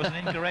 I thought it was an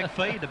incorrect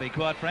feed, to be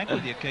quite frank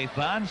with you, Keith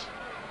Barnes.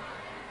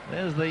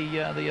 There's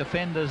the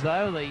offenders,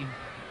 though, the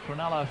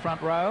Cronulla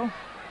front row.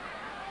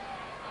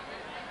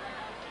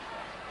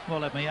 Well,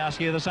 let me ask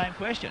you the same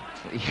question.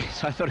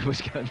 Yes, I thought it was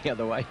going the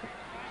other way.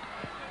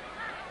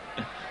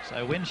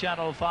 So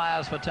Windshuttle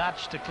fires for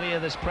touch to clear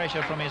this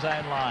pressure from his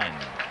own line.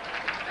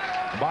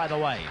 By the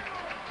way,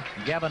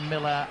 Gavin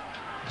Miller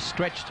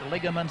stretched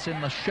ligaments in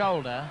the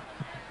shoulder.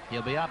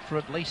 He'll be out for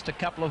at least a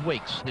couple of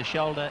weeks. His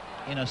shoulder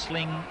in a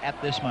sling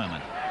at this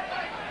moment.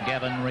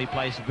 Gavin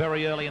replaced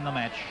very early in the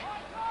match.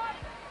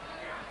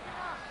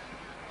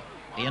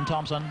 Ian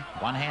Thompson,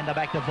 one-hander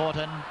back to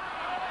Vaughton.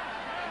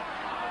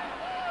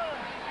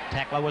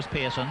 Tackler was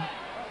Pearson.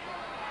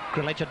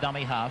 Krilich at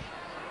dummy half.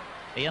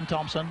 Ian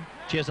Thompson,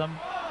 Chisholm.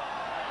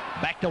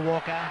 Back to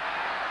Walker.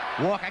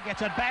 Walker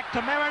gets it back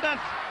to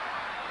Meredith.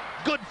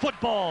 Good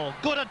football,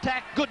 good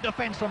attack, good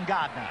defence from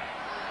Gardner.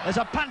 There's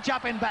a punch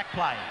up in back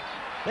play.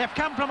 They've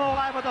come from all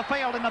over the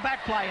field in the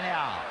back play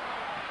now.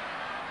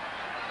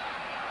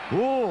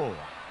 Ooh.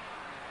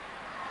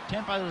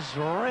 Tempo's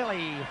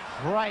really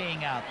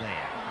fraying out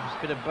there. There's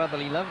a bit of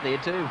brotherly love there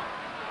too.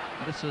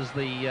 This is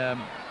the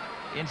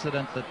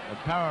incident that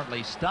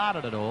apparently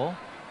started it all.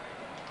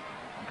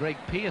 Greg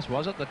Pearce,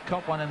 was it, that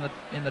caught one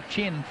in the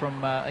chin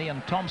from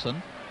Ian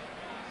Thompson.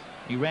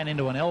 He ran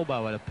into an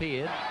elbow, it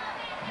appeared.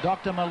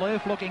 Dr.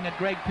 Malouf looking at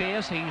Greg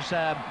Pearce. He's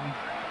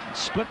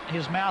split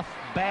his mouth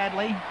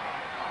badly.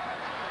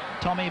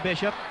 Tommy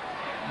Bishop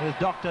with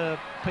Dr.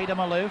 Peter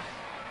Malouf.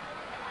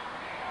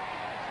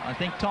 I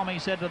think Tommy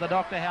said to the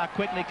doctor, how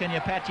quickly can you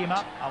patch him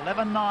up?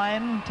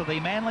 11-9 to the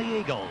Manly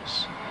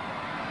Eagles.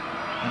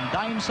 And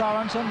Dane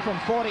Sorensen from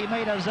 40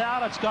 metres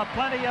out. It's got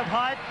plenty of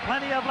height,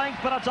 plenty of length,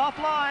 but it's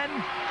offline.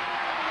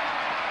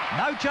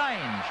 No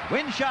change.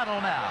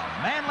 Windshuttle now.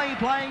 Manly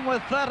playing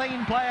with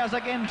 13 players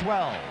again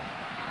 12.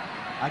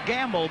 A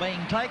gamble being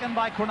taken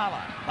by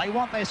Cronulla. They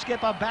want their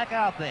skipper back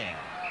out there.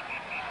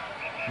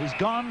 He's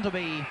gone to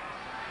be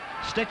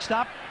stitched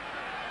up,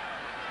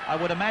 I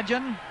would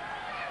imagine.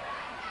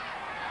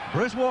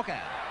 Bruce Walker.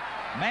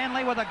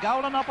 Manly with a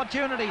golden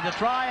opportunity to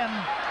try and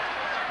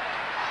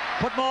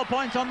put more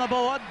points on the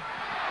board.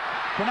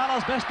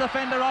 Cronulla's best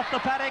defender off the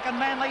paddock, and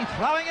Manly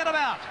throwing it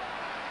about.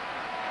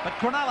 But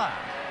Cronulla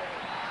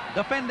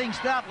defending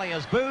stoutly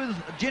as Booth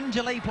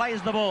gingerly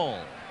plays the ball.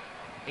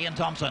 Ian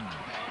Thompson.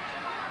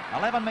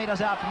 11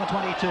 metres out from the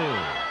 22.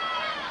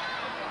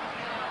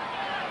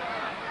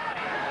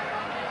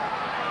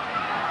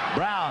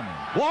 Brown.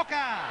 Walker.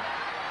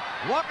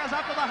 Walker's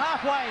up to the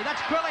halfway.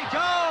 That's Krilich.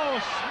 Oh,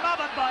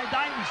 smothered by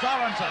Dane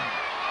Sorensen.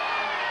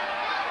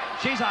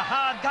 She's a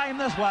hard game,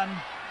 this one.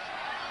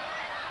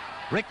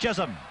 Rick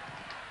Chisholm.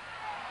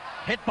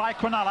 Hit by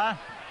Cronulla.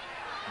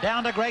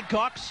 Down to Greg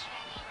Cox.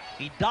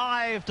 He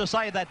dived to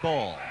save that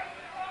ball.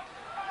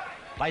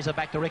 Plays it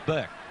back to Rick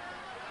Burke.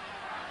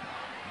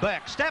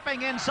 Burke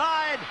stepping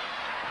inside.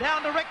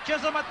 Down to Rick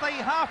Chisholm at the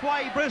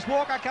halfway. Bruce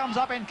Walker comes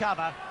up in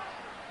cover.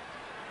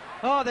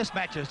 Oh, this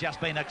match has just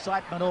been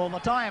excitement all the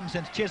time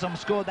since Chisholm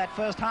scored that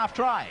first half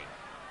try.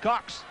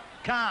 Cox,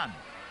 Khan,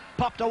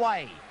 popped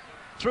away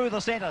through the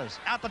centres,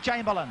 out to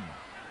Chamberlain.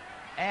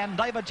 And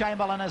David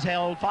Chamberlain has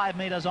held 5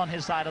 metres on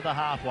his side of the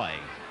halfway.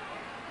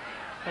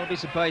 I'll be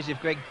surprised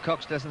if Greg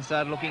Cox doesn't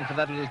start looking for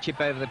that little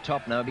chip over the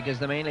top now, because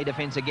the Manly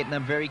defence are getting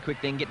up very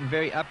quickly and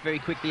getting up very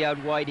quickly out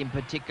wide, in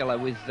particular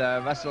with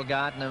Russell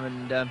Gardner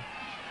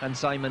and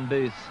Simon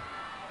Booth.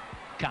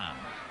 Khan.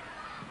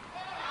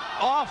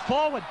 Oh,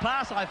 forward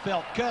pass, I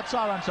felt. Kurt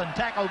Sorensen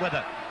tackled with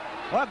it.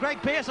 Well,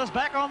 Greg Pearce is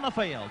back on the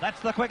field.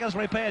 That's the quickest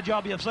repair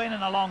job you've seen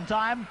in a long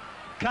time.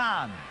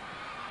 Khan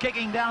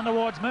kicking down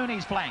towards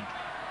Mooney's flank.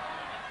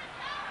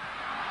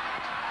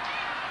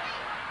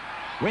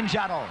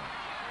 Windshuttle.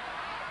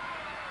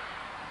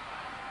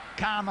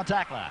 Khan the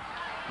tackler.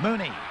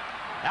 Mooney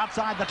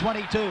outside the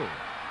 22.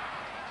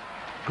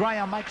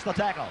 Graham makes the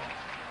tackle.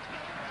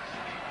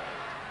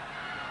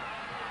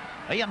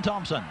 Ian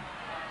Thompson.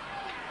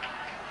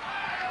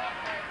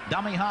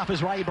 Dummy half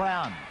is Ray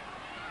Brown.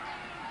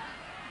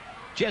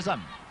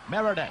 Chisholm,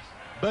 Meredith,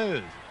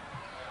 Booth.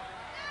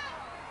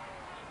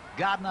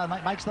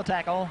 Gardner makes the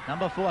tackle.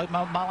 Number 4,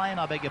 Mullane,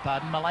 I beg your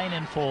pardon. Mullane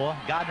in 4,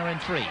 Gardner in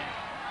 3.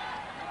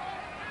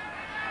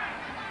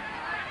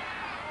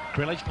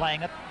 Krillage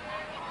playing it.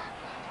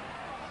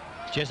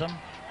 Chisholm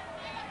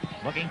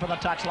looking for the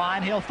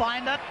touchline. He'll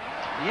find it.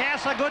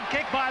 Yes, a good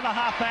kick by the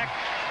halfback.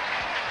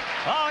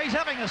 Oh, he's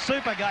having a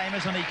super game,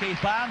 isn't he,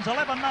 Keith Barnes?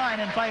 11-9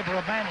 in favour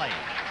of Manly.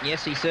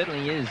 Yes, he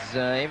certainly is.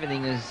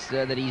 Everything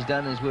that he's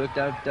done has worked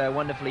out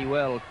wonderfully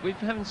well. We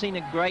haven't seen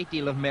a great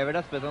deal of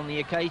Meredith, but on the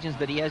occasions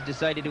that he has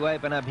decided to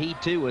open up, he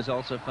too has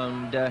also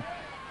found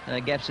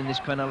gaps in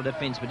this Cronulla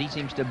defence, but he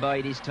seems to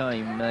bide his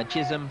time.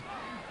 Chisholm,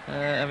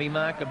 a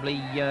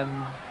remarkably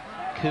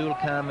cool,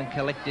 calm and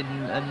collected,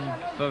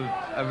 and for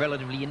a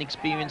relatively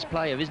inexperienced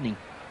player, isn't he?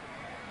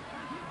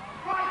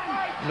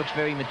 He looks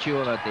very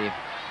mature out there.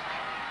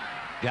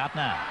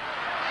 Gardner.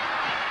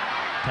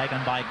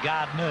 Taken by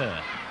Gardner.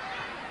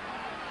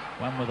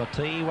 One with a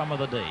T, one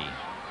with a D.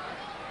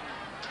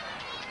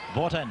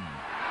 Vorton.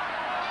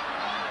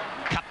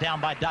 Cut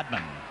down by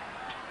Dudman.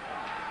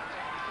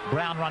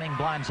 Brown running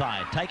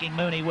blindside, taking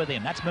Mooney with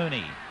him. That's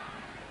Mooney.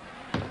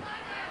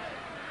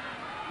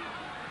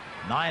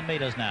 9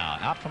 metres now,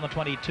 out from the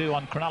 22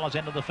 on Cronulla's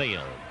end of the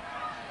field.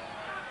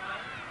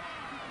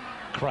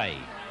 Cray.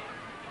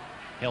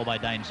 Held by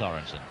Dane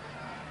Sorensen.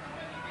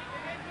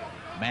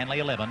 Manly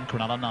 11,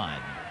 Cronulla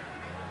 9.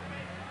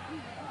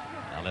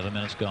 11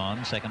 minutes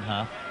gone, second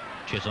half.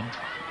 Chisholm.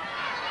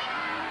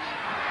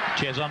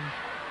 Chisholm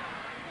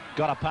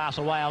got a pass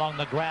away along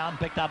the ground,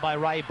 picked up by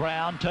Ray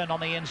Brown, turned on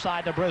the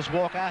inside to Bruce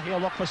Walker. He'll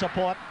look for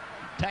support.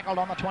 Tackled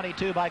on the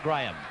 22 by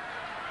Graham.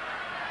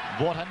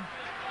 Vorton.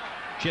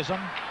 Chisholm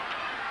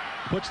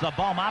puts the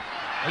bomb up.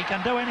 He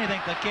can do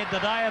anything, the kid,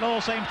 today. It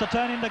all seems to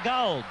turn into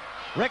gold.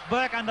 Rick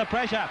Burke under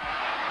pressure.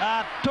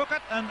 Took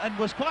it and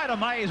was quite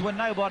amazed when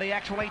nobody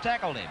actually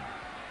tackled him.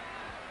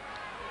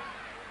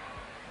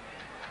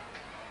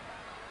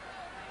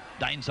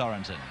 Dane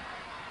Sorensen.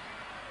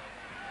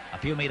 A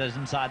few metres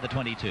inside the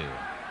 22.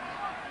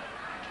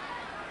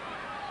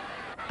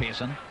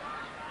 Pearson.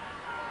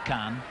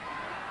 Khan.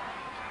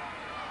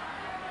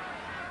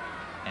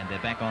 And they're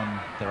back on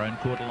their own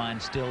quarter line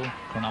still.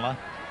 Cronulla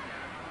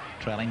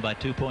trailing by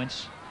 2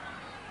 points.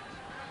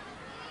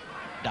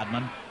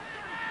 Dudman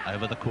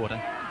over the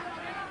quarter.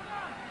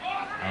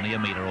 Only a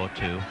metre or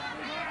two.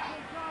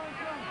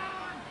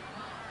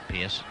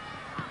 Pierce.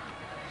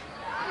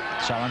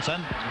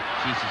 Sorensen.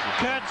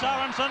 Kurt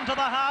Sorensen to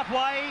the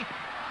halfway.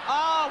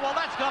 Oh, well,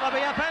 that's got to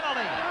be a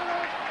penalty.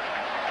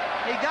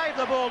 He gave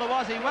the ball to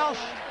Ozzie Welsh.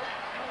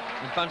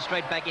 It bumped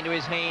straight back into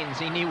his hands.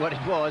 He knew what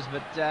it was,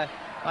 but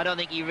I don't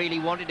think he really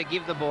wanted to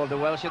give the ball to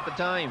Welsh at the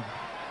time.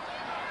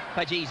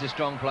 Pudgy's a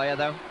strong player,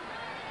 though.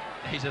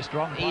 He's a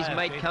strong player. He's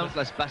made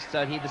countless busts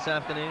out here this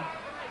afternoon.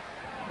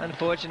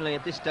 Unfortunately,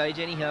 at this stage,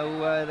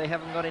 anyhow, they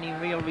haven't got any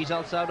real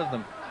results out of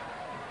them.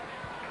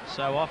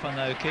 So often,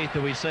 though, Keith,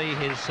 do we see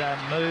his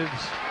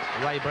moves,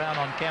 Ray Brown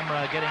on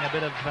camera getting a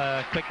bit of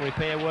quick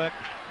repair work.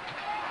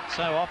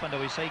 So often do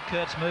we see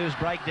Kurt's moves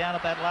break down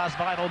at that last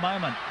vital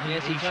moment.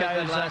 Yes, he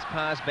shows that last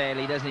pass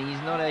badly, doesn't he?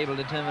 He's not able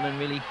to turn and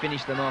really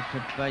finish them off.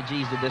 But by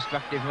geez, the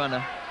destructive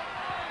runner.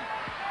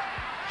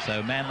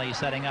 So Manly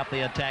setting up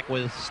the attack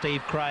with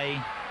Steve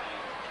Cray,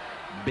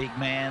 big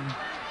man.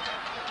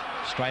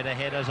 Straight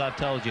ahead, as I've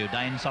told you,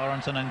 Dane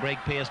Sorensen and Greg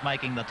Pearce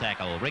making the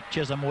tackle. Rick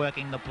Chisholm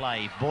working the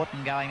play.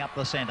 Vorton going up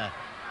the centre.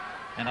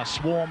 And a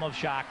swarm of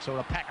Sharks, or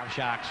a pack of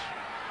Sharks,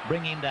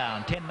 bring him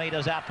down. 10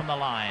 metres out from the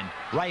line.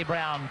 Ray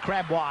Brown,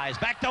 crab-wise,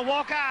 back to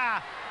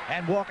Walker.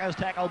 And Walker's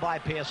tackled by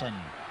Pearson.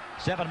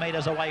 7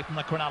 metres away from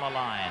the Cronulla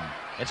line.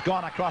 It's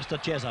gone across to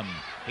Chisholm.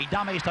 He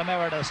dummies to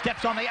Meredith,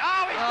 steps on the...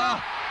 Oh, he's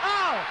gone!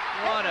 Oh!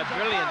 What a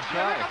brilliant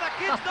try. Look at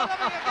the kids still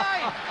having a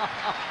game.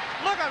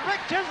 Look at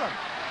Rick Chisholm.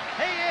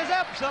 He is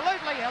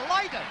absolutely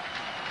elated.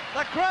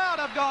 The crowd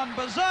have gone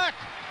berserk.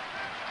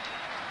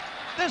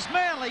 This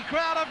Manly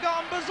crowd have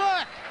gone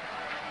berserk.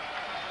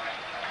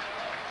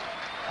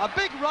 A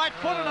big right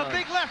foot and a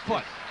big left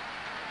foot.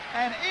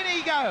 And in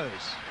he goes.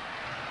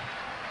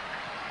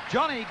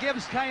 Johnny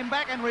Gibbs came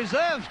back in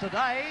reserves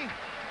today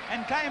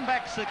and came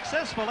back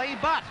successfully,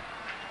 but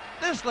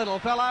this little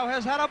fellow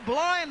has had a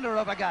blinder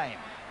of a game.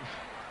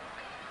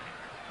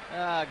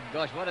 Oh,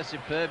 gosh, what a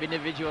superb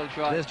individual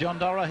try. There's John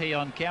Dorahy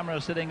on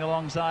camera sitting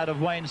alongside of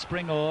Wayne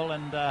Springall,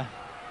 and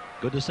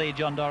good to see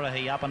John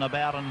Dorahy up and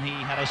about, and he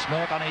had a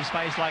smirk on his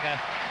face like a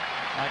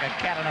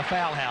cat in a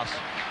fowl house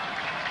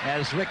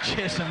as Rick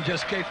Chisholm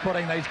just keeps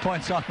putting these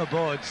points on the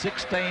board.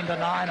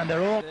 16-9, and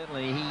they're all...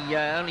 Certainly, he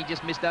only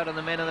just missed out on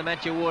the Man of the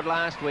Match award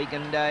last week,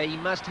 and he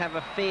must have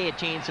a fair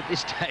chance at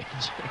this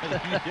stage.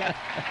 Yeah,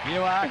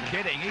 you are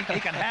kidding. He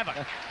can have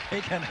it. He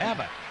can have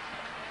it.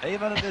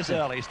 Even at this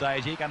early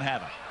stage, he can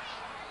have it.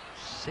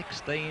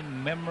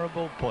 16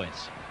 memorable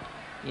points.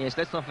 Yes,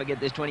 let's not forget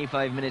there's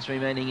 25 minutes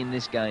remaining in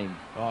this game.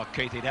 Oh,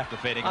 Keith, he'd have to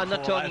feed him. I'm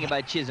not talking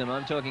about Chisholm.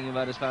 I'm talking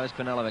about as far as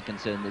Cronulla are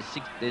concerned.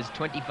 There's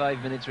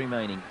 25 minutes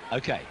remaining.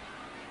 OK,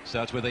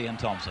 so it's with Ian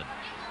Thompson.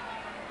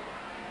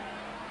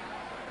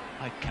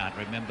 I can't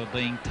remember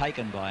being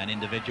taken by an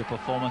individual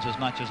performance as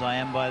much as I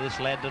am by this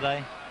lad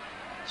today.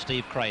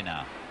 Steve Cray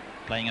now,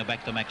 playing it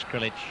back to Max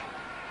Krilich.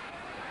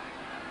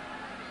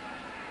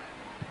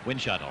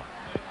 Wind shuttle.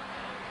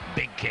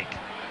 Big kick.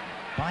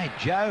 By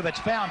Jove, it's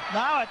found.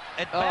 No,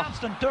 it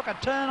bounced and took a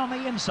turn on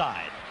the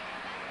inside.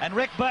 And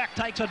Rick Burke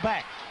takes it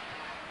back.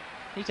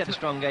 He's had a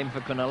strong game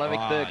for Cronulla. Rick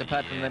Burke,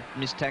 apart from that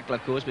missed tackle,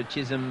 of course, but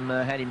Chisholm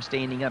had him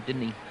standing up,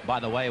 didn't he? By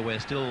the way, we're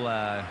still,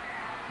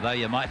 though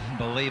you mightn't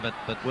believe it,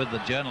 but with the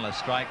journalist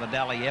strike, the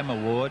Dally M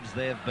Awards,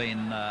 they've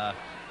been,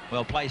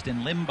 well, placed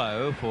in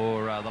limbo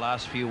for the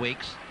last few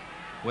weeks.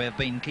 We've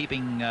been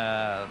keeping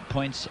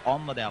points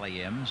on the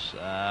Dally M's.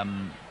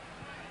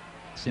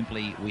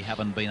 Simply, we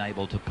haven't been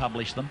able to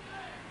publish them.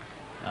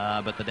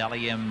 But the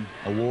Dally M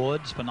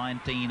Awards for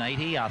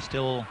 1980 are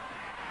still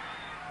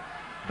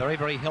very,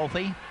 very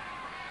healthy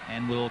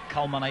and will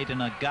culminate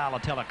in a gala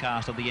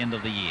telecast at the end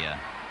of the year,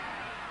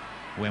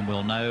 when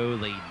we'll know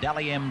the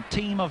Dally M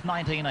team of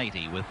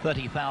 1980 with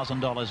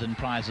 $30,000 in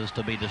prizes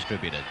to be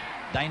distributed.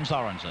 Dane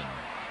Sorensen,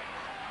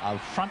 a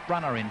front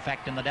runner, in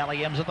fact, in the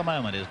Dally M's at the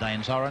moment is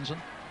Dane Sorensen.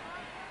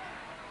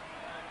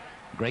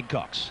 Greg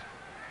Cox.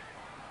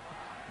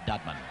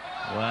 Dudman.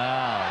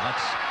 Well,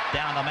 that's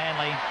down to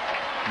Manly.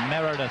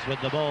 Meredith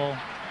with the ball.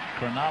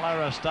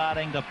 Cronulla are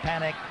starting to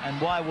panic, and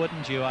why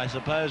wouldn't you, I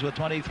suppose, with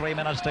 23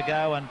 minutes to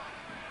go and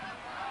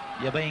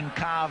you're being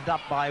carved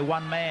up by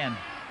one man,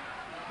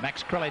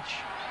 Max Krilich.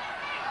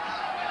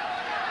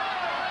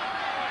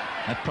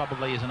 That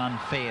probably is an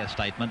unfair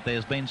statement.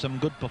 There's been some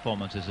good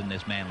performances in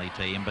this Manly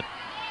team, but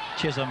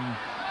Chisholm,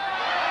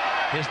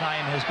 his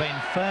name has been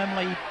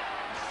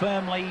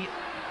firmly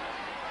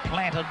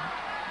planted.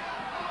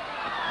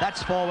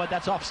 That's forward,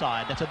 that's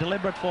offside. That's a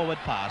deliberate forward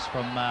pass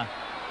from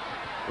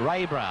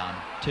Ray Brown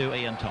to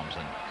Ian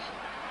Thompson.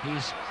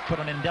 He's put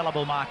an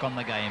indelible mark on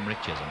the game,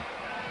 Rick Chisholm.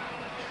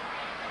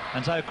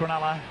 And so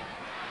Cronulla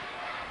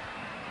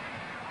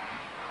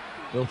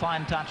will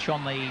find touch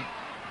on the,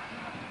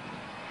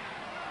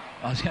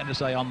 I was going to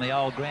say on the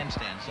old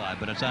grandstand side,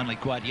 but it's only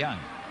quite young.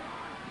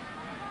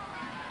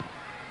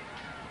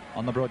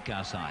 On the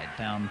broadcast side,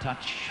 found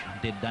touch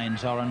did Dane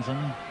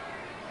Sorensen.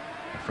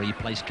 A free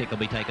place kick will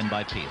be taken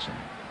by Pearson.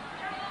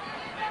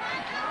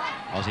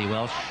 Aussie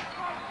Welsh.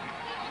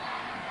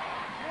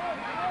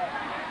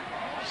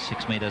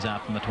 6 metres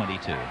out from the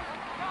 22.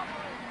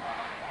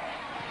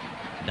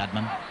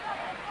 Dudman.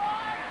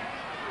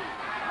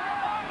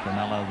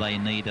 Cronulla, they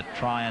need a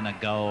try and a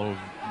goal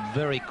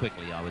very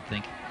quickly, I would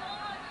think.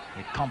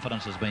 Their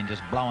confidence has been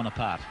just blown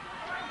apart.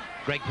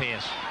 Greg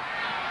Pearce.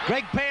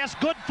 Greg Pearce,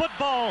 good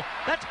football.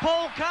 That's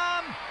Paul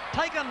Kahn.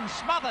 Taken,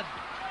 smothered.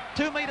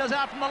 2 metres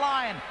out from the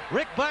line.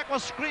 Rick Burke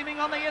was screaming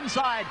on the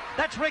inside.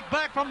 That's Rick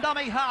Burke from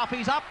dummy half.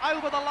 He's up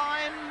over the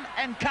line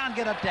and can't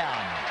get it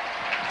down.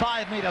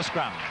 5 metre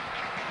scrum.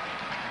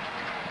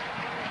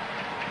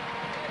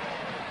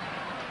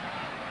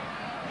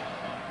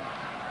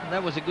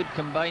 That was a good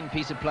combined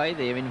piece of play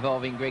there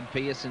involving Greg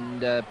Pearce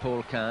and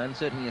Paul Kahn.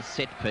 Certainly a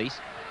set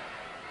piece.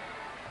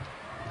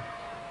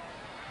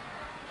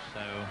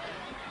 So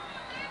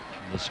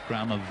the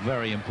scrum, a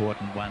very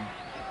important one.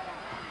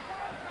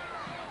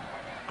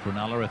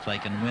 Cronulla, if they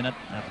can win it,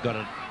 have got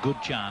a good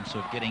chance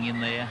of getting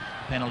in there.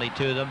 Penalty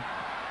to them.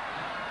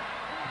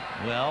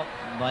 Well,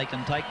 they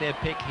can take their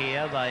pick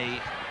here.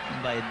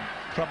 They'd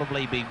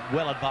probably be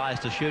well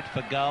advised to shoot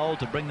for goal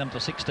to bring them to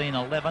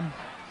 16-11.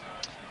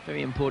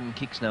 Very important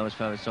kicks now as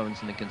far as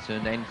Sorensen are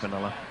concerned, and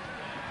Cronulla.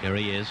 Here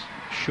he is.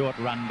 Short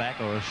run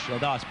back, or a oh,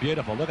 that's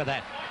beautiful. Look at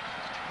that.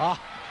 Oh,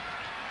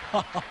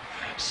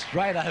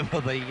 straight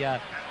over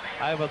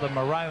the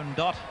maroon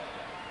dot.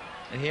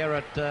 Here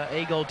at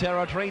Eagle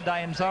territory,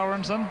 Dane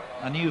Sorensen,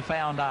 a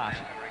newfound art.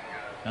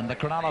 And the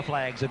Cronulla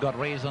flags have got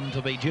reason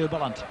to be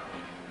jubilant.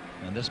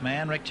 And this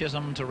man, Rick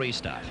Chisholm, to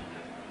restart.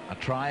 A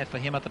try for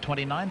him at the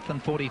 29th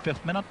and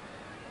 45th minute.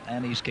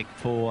 And he's kicked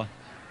 4,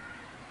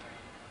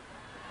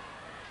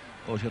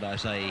 or should I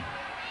say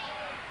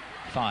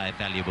 5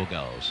 valuable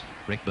goals.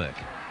 Rick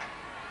Burke.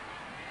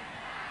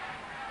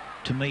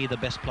 To me, the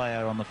best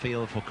player on the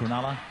field for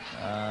Cronulla.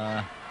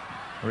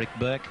 Rick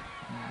Burke.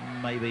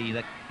 Maybe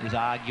that is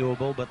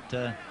arguable, but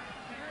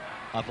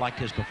I've liked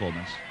his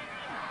performance.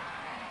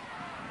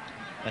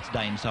 That's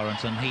Dane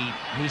Sorensen.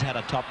 He's had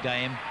a top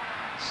game.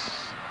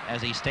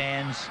 As he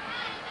stands,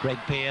 Greg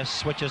Pearce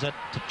switches it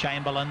to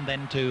Chamberlain,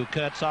 then to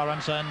Kurt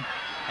Sorensen,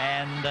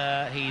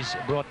 and he's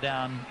brought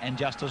down, and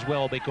just as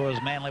well, because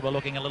Manly were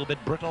looking a little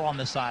bit brittle on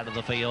this side of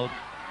the field.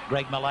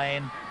 Greg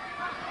Mullane,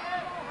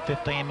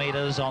 15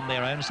 metres on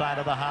their own side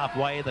of the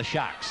halfway, the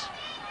Sharks.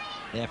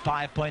 They're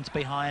 5 points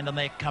behind and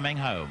they're coming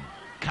home.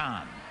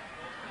 Kahn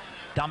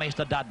dummies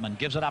to Dudman,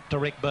 gives it up to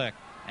Rick Burke,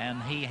 and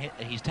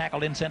he's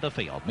tackled in centre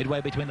field, midway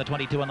between the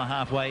 22 and the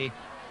halfway,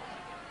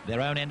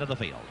 their own end of the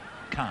field.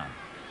 Kahn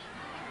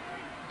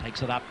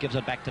Takes it up, gives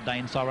it back to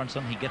Dane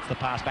Sorensen. He gets the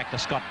pass back to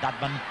Scott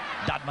Dudman.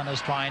 Dudman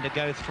is trying to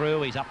go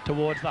through. He's up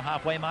towards the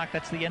halfway mark.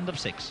 That's the end of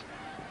 6.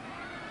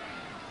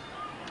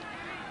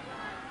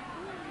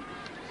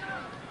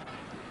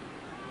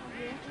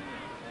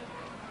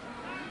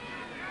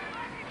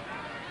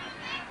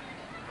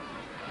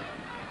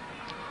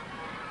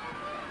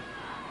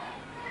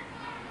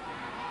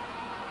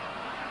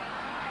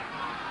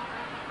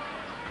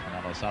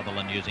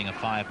 Sutherland using a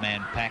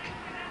 5-man pack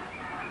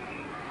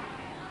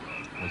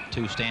with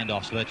 2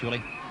 standoffs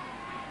virtually,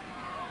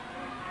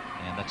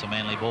 and that's a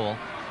Manly ball.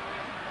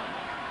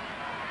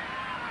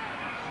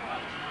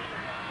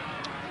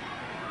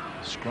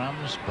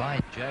 Scrums,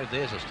 by Jove,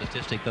 there's a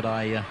statistic that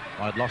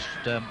I'd lost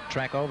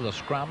track of. The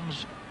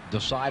scrums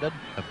decided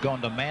have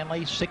gone to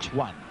Manly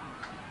 6-1.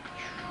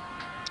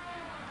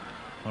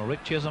 Well,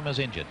 Rick Chisholm is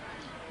injured.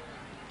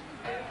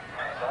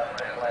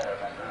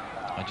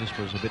 I just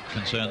was a bit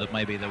concerned that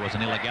maybe there was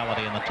an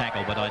illegality in the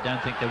tackle, but I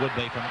don't think there would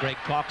be from Greg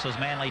Cox as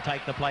Manly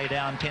take the play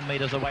down 10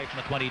 metres away from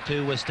the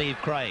 22 with Steve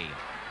Cray.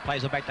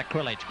 Plays it back to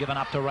Krilich, given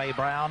up to Ray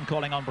Brown,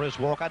 calling on Bruce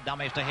Walker,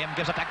 dummies to him,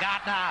 gives it to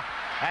Gartner,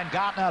 and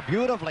Gartner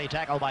beautifully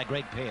tackled by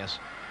Greg Pearce.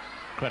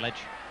 Krilich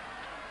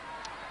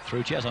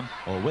through Chisholm,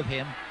 or with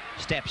him,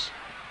 steps,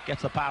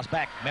 gets the pass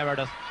back,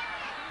 Meredith,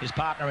 his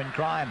partner in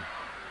crime.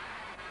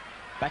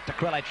 Back to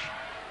Krilich.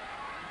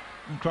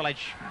 And Krilich,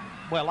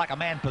 well, like a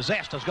man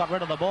possessed, has got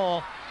rid of the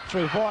ball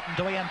through Vaughton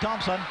to Ian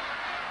Thompson,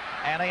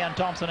 and Ian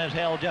Thompson is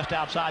held just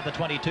outside the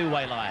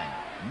 22-way line.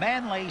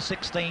 Manly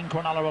 16,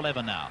 Cronulla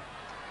 11 now.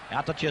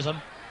 Out to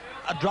Chisholm,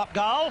 a drop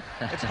goal.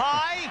 It's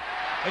high,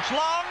 it's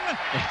long,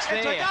 it's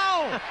a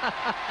goal.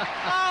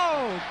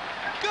 Oh,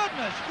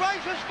 goodness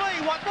gracious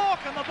me, what more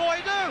can the boy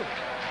do?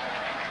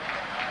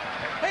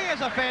 He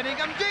is a fair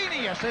dinkum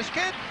genius, this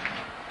kid.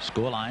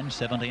 Scoreline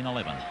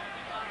 17-11.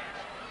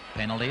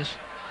 Penalties.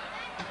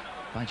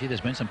 By gee,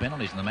 there's been some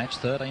penalties in the match,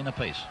 13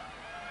 apiece.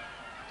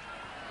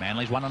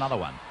 Manly's won another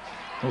one.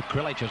 Oh,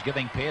 Krilich is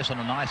giving Pearson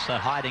a nice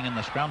hiding in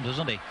the scrums,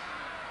 isn't he?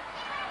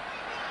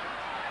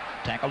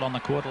 Tackled on the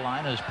quarter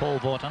line is Paul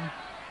Vaughton.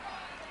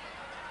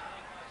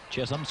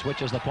 Chisholm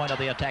switches the point of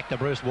the attack to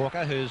Bruce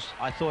Walker, who's,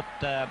 I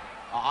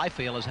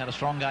feel, has had a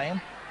strong game.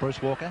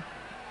 Bruce Walker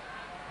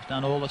has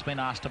done all that's been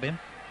asked of him.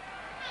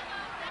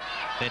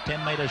 They're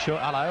 10 metres short.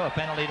 Hello, a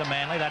penalty to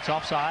Manly. That's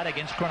offside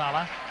against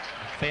Cronulla.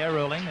 Fair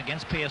ruling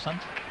against Pearson.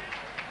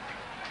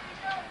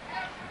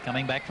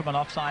 Coming back from an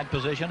offside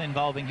position,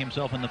 involving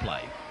himself in the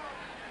play.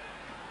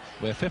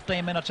 We're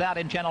 15 minutes out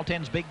in Channel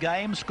 10's big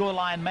game.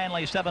 Scoreline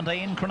Manly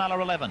 17, Cronulla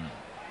 11.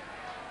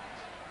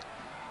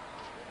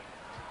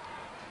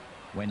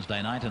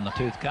 Wednesday night in the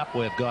Tooth Cup,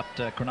 we've got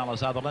Cronulla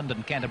Sutherland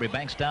and Canterbury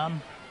Bankstown.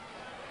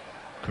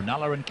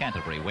 Cronulla and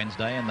Canterbury,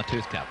 Wednesday in the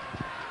Tooth Cup.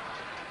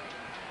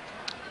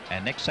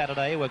 And next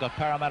Saturday, we've got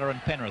Parramatta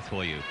and Penrith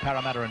for you.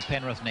 Parramatta and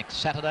Penrith next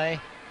Saturday.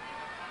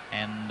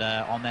 And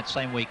on that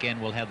same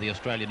weekend, we'll have the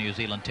Australia-New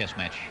Zealand Test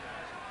match,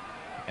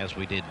 as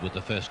we did with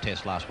the first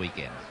Test last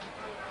weekend.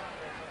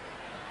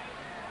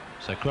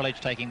 So Krilich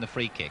taking the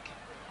free kick.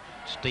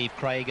 Steve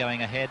Cray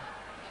going ahead,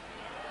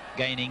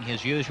 gaining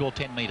his usual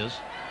 10 metres.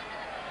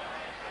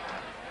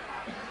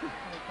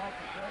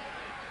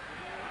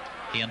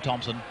 Ian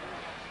Thompson.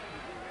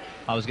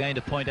 I was going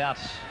to point out,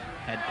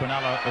 had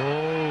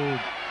Cronulla,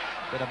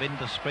 bit of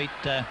indiscreet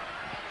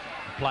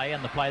play,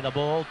 and the play the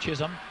ball.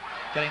 Chisholm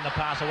getting the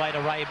pass away to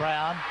Ray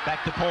Brown,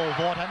 back to Paul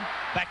Vaughton,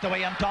 back to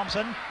Ian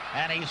Thompson,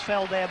 and he's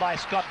felled there by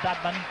Scott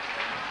Dudman.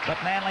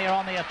 But Manly are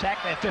on the attack.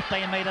 They're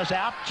 15 metres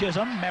out.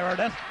 Chisholm,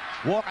 Meredith,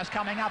 Walker's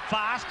coming up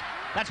fast.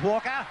 That's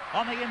Walker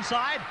on the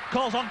inside,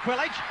 calls on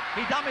Krilich.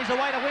 He dummies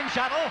away to win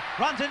shuttle,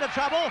 runs into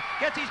trouble,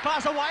 gets his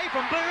pass away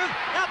from Booth,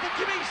 out to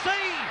Jimmy C,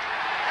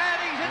 and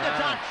he's into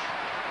touch.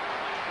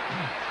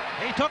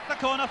 He took the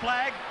corner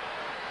flag.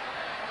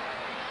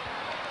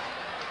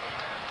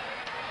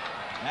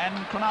 And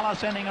Cronulla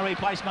sending a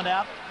replacement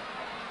out.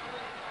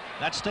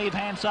 That's Steve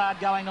Hansard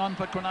going on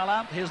for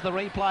Cronulla. Here's the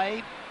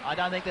replay. I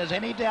don't think there's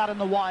any doubt in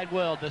the wide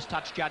world this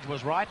touch judge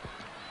was right.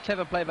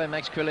 Clever play by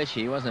Max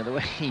Krilich, wasn't it? The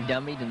way he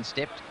dummied and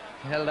stepped,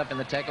 held up in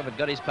the tackle, but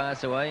got his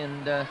pass away.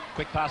 And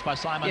quick pass by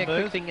Simon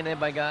Booth. Quick thinking there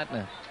by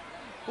Gartner.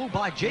 Oh,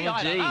 by G,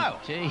 I don't know.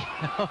 Gee.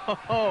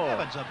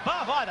 Heavens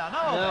above, I don't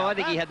know. No, I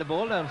think that. He had the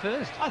ball down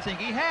first. I think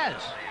he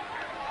has.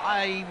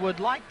 I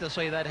would like to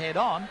see that head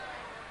on,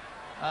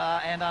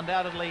 and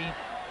undoubtedly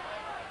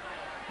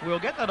we'll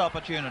get that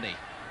opportunity.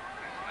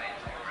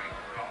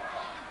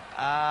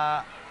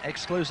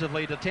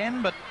 Exclusively to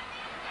 10, but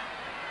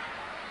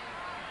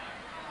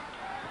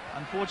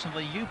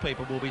unfortunately you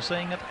people will be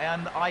seeing it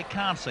and I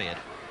can't see it.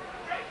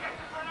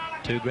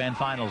 2 grand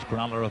finals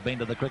Cronulla have been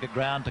to the cricket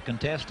ground to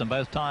contest, and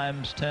both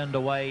times turned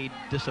away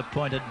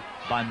disappointed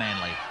by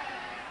Manly.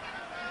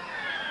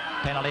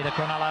 Penalty to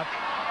Cronulla.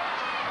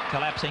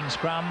 Collapsing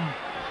scrum.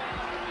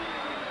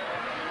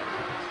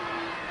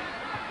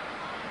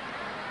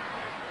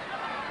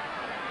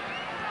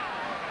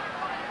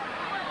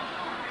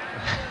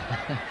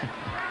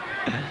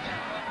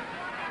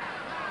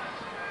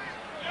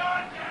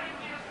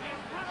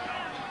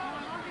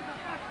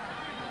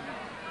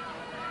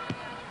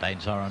 Dane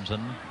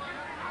Sorensen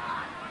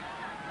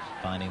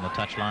finding the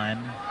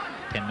touchline,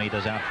 10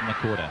 metres out from the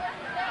quarter.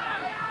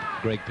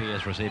 Greg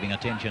Pearce receiving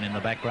attention in the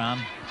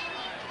background.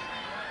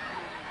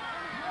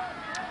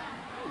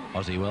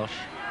 Aussie Welsh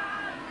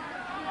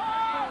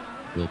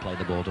will play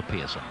the ball to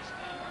Pearson.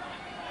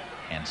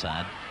 Hand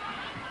side,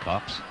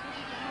 Cox.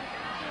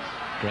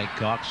 Greg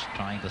Cox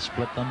trying to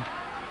split them.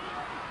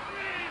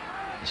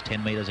 He's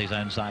 10 metres his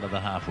own side of the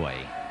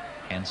halfway.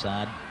 Hand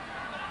side,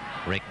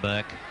 Rick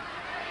Burke.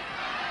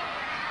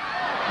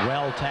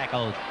 Well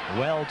tackled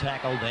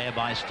there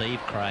by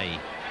Steve Cray,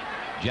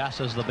 just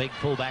as the big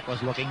fullback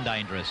was looking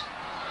dangerous.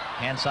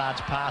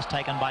 Hansard's pass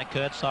taken by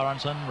Kurt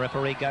Sorensen.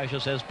 Referee Gosha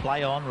says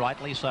play on,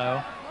 rightly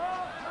so.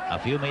 A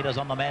few metres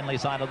on the Manly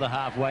side of the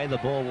halfway. The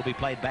ball will be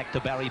played back to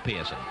Barry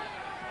Pearson.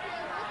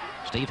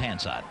 Steve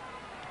Hansard.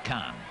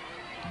 Khan.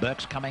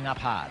 Burke's coming up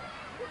hard.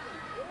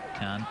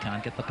 Khan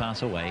can't get the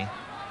pass away.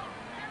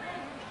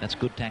 That's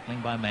good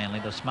tackling by Manly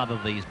to smother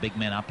these big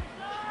men up.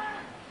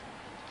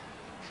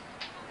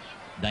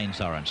 Dane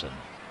Sorensen.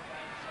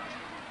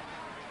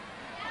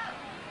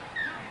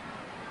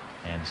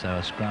 And so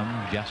a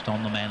scrum just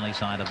on the Manly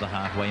side of the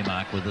halfway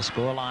mark with the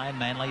scoreline.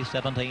 Manly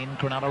 17,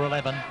 Cronulla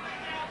 11.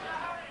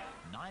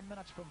 9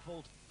 minutes from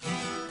full.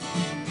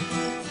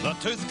 The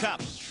Tooth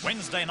Cup,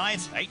 Wednesday night,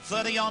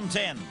 8:30 on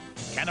 10.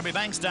 Canterbury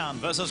Bankstown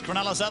versus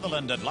Cronulla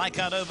Sutherland at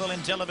Leichhardt Oval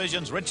in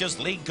television's richest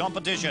league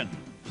competition.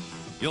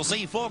 You'll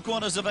see 4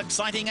 quarters of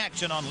exciting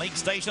action on League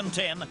Station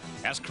 10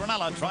 as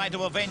Cronulla try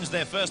to avenge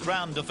their first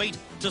round defeat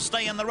to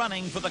stay in the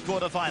running for the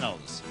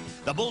quarterfinals.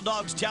 The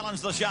Bulldogs challenge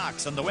the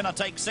Sharks and the winner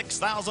takes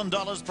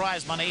 $6,000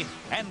 prize money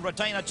and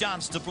retain a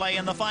chance to play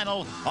in the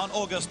final on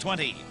August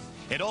 20.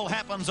 It all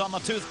happens on the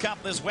Tooth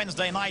Cup this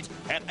Wednesday night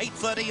at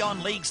 8:30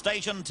 on League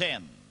Station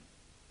 10.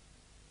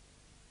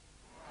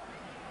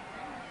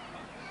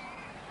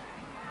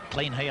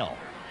 Clean heel.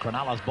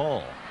 Cronulla's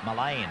ball.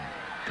 Mullane.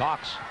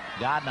 Cox.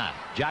 Gardner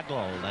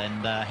juggled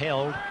and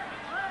held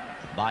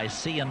by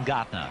Cian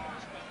Gardner.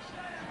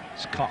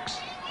 It's Cox.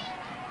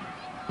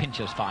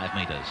 Pinches 5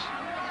 metres.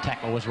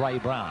 Tackler was Ray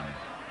Brown.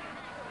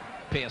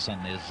 Pearson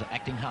is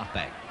acting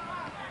halfback.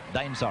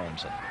 Dane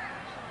Sorensen.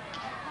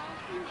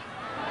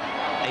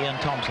 Ian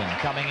Thompson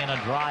coming in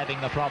and driving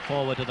the prop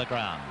forward to the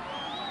ground.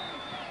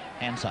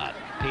 Hansard.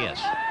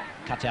 Pearce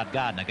cuts out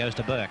Gardner, goes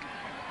to Burke.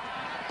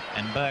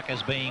 And Burke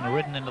is being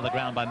ridden into the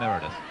ground by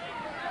Meredith.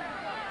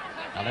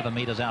 11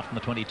 metres out from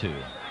the 22.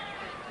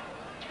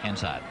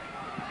 Inside.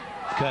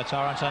 Kurt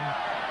Sorensen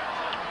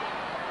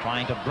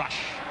trying to brush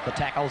the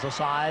tackles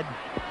aside.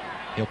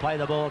 He'll play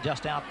the ball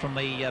just out from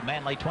the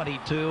Manly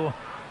 22.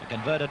 A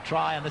converted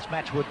try, and this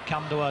match would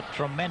come to a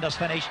tremendous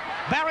finish.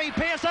 Barry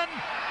Pearson,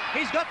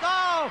 he's got it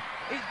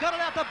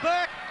out to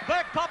Burke.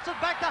 Burke pops it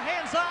back to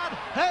Hansard,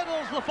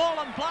 hurdles the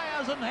fallen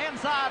players, and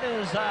Hansard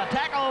is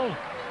tackled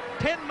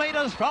 10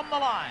 metres from the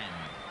line.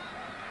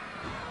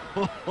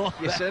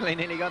 You certainly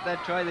nearly got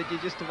that try that you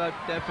just about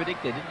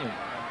predicted, didn't you?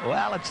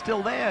 Well, it's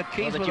still there.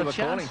 Keys that with you a were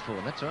chance.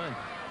 calling for, that's right.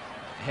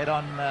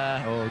 Head-on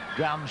or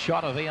ground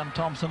shot of Ian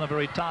Thompson, a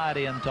very tired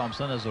Ian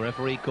Thompson, as the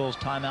referee calls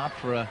timeout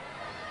for a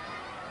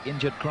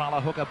injured Cronulla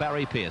hooker,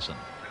 Barry Pearson.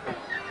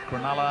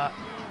 Cronulla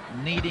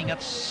needing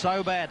it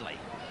so badly.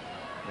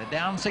 They're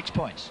down 6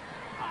 points.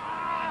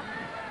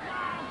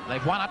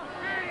 They've won it.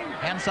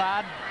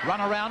 Hansard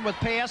run around with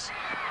Pearce,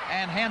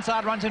 and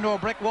Hansard runs into a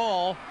brick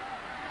wall.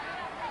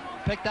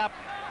 Picked up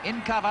in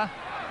cover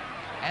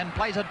and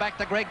plays it back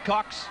to Greg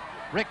Cox,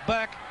 Rick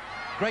Burke,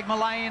 Greg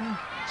Mullane,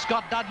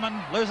 Scott Dudman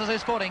loses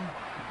his footing.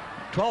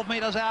 12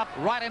 metres out,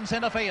 right in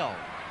centre field.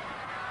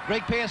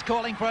 Greg Pearce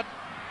calling for it,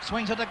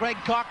 swings it to Greg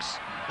Cox.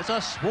 There's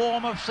a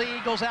swarm of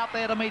seagulls out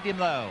there to meet him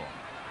though.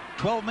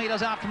 12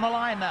 metres out from the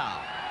line now.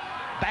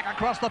 Back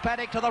across the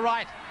paddock to the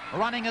right.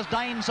 Running is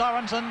Dane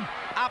Sorensen,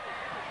 up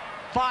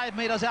 5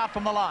 metres out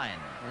from the line.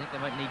 I think they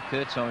might need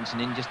Kurt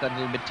Sorensen in just that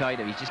little bit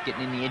tighter. He's just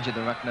getting in the edge of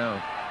the ruck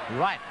now.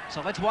 Right,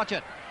 so let's watch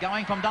it.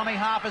 Going from dummy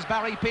half is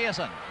Barry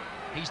Pearson.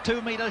 He's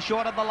 2 metres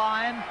short of the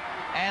line,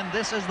 and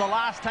this is the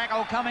last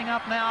tackle coming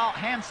up now.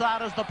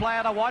 Hansard is the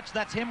player to watch.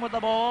 That's him with the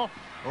ball.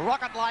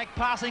 Rocket-like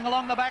passing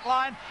along the back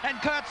line,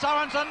 and Kurt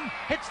Sorensen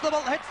hits the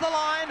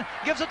line,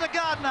 gives it to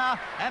Gardner,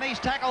 and he's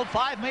tackled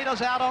 5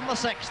 metres out on the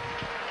 6th.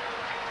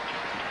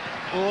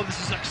 Oh,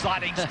 this is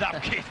exciting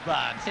stuff, Keith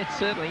Barnes. It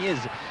certainly is.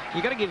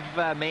 You've got to give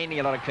Manly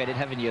a lot of credit,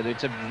 haven't you?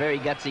 It's a very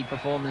gutsy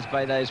performance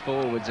by those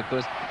forwards, of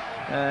course.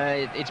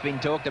 It's been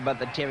talked about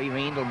that Terry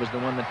Randall was the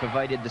one that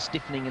provided the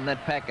stiffening in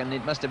that pack, and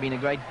it must have been a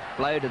great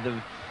blow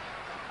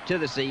to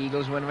the Sea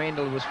Eagles when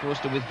Randall was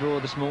forced to withdraw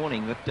this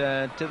morning.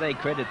 But to their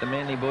credit, the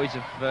Manly boys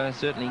have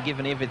certainly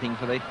given everything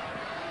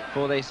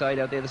for their side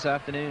out there this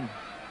afternoon.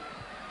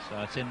 So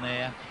it's in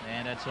there,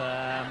 and it's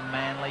a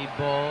Manly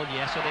ball.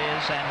 Yes, it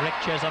is, and Rick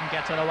Chisholm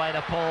gets it away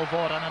to Paul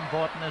Vaughton, and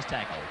Vaughton is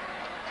tackled.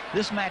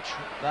 This match,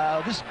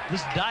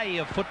 this day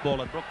of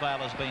football at Brookvale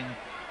has been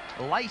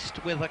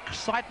laced with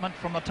excitement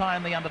from the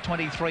time the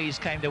under-23s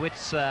came to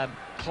its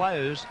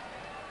close.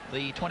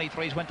 The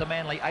 23s went to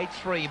Manly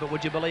 8-3, but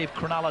would you believe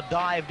Cronulla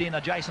dived in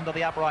adjacent to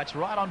the uprights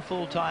right on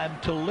full time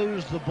to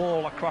lose the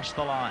ball across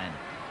the line.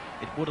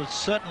 it would have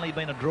certainly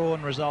been a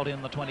drawn result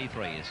in the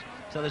 23s.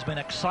 So there's been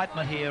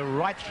excitement here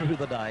right through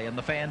the day, and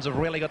the fans have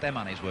really got their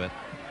money's worth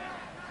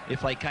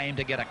if they came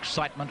to get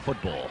excitement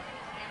football.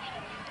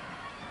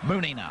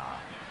 Mooney now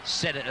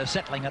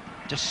settling it,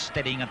 just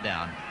steadying it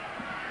down,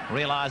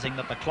 realising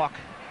that the clock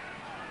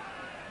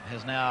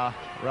has now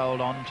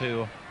rolled on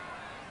to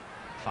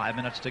 5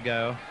 minutes to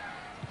go.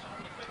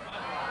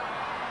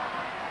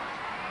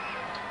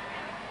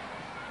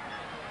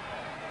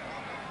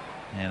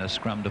 And a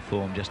scrum to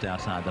form just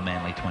outside the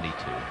Manly 22.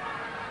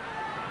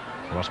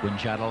 Ross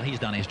Winchuttle, he's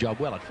done his job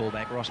well at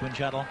fullback, Ross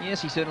Winchuttle.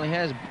 Yes, he certainly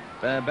has.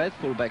 Both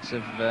fullbacks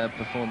have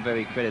performed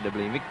very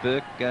creditably. Rick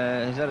Burke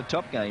has had a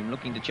top game,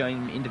 looking to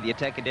chain into the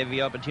attack at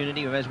every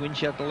opportunity, whereas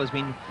Winchuttle has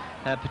been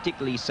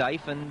particularly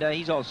safe, and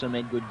he's also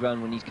made good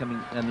run when he's coming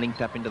and linked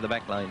up into the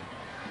back line.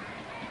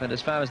 But as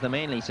far as the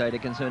Manly side are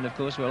concerned, of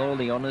course, well, all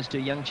the honours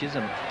to young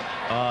Chisholm.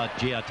 Oh,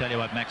 gee, I tell you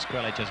what, Max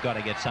Krellich has got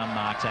to get some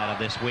marks out of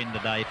this win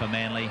today for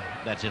Manly.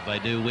 That's if they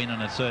do win,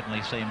 and it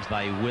certainly seems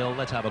they will.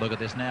 Let's have a look at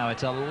this now.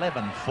 It's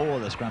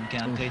 11-4, the scrum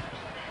count, Keith.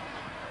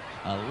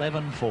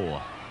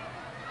 11-4.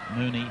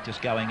 Mooney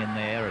just going in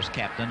there as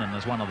captain and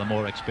as one of the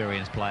more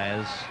experienced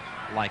players,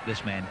 like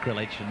this man,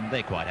 Krellich, and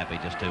they're quite happy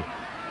just to,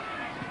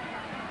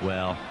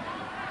 well,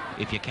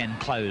 if you can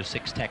close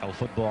six-tackle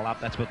football up,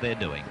 that's what they're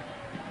doing.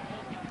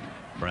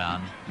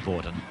 Brown,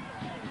 Fortin.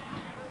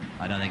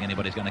 I don't think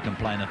anybody's going to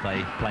complain if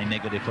they play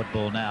negative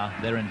football now.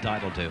 They're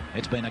entitled to.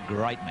 It's been a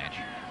great match,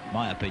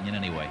 my opinion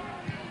anyway.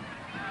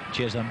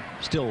 Chisholm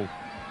still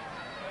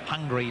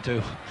hungry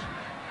to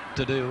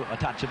do a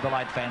touch of the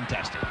light.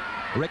 Fantastic.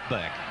 Rick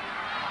Burke.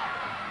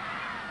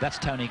 That's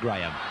Tony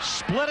Graham.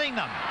 Splitting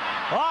them.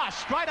 Oh,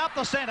 straight up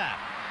the centre.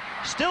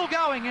 Still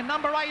going in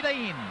number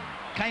 18.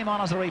 Came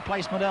on as a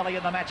replacement early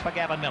in the match for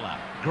Gavin Miller.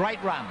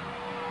 Great run.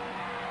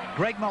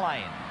 Greg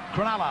Mullane.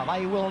 Cronulla,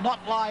 they will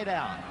not lie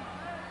down.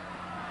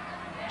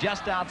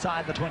 Just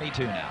outside the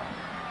 22 now.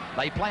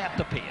 They play up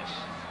to Pearce.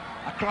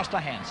 Across to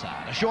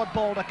Hansard. A short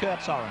ball to Kurt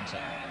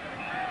Sorensen.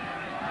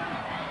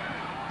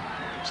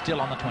 Still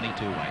on the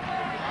 22 way.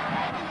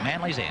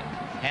 Manly's in.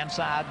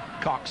 Hansard,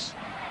 Cox,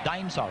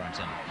 Dane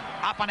Sorensen.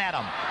 Up and at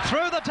him.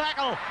 Through the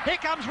tackle. Here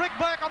comes Rick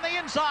Burke on the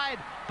inside,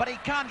 but he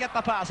can't get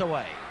the pass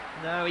away.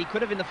 No, he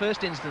could have in the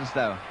first instance,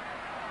 though.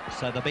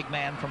 So the big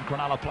man from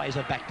Cronulla plays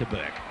it back to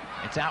Burke.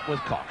 It's out with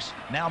Cox.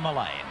 Now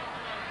Mullane.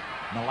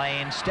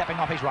 Mullane stepping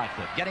off his right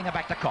foot, getting it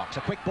back to Cox.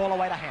 A quick ball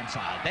away to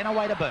Hansard, then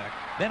away to Burke.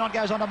 Then on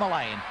goes on to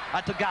Mullane.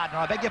 To Gardner,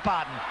 I beg your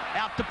pardon.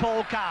 Out to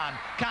Paul Kahn.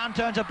 Kahn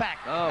turns it back.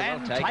 Oh,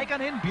 and well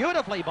taken in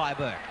beautifully by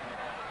Burke.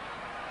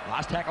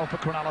 Last tackle for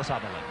Cronulla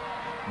Sutherland.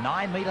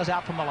 9 metres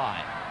out from the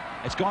line.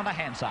 It's gone to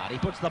Hansard. He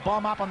puts the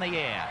bomb up in the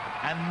air.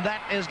 And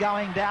that is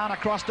going down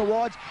across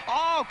towards...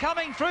 Oh,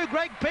 coming through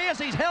Greg Pearce.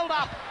 He's held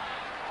up.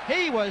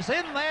 He was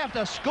in there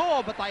to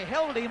score, but they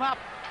held him up.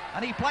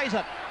 And he plays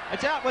it.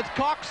 It's out with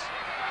Cox.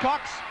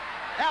 Cox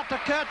out to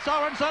Kurt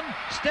Sorensen.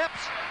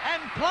 Steps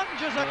and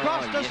plunges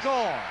across to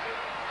score.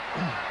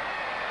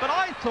 But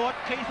I thought,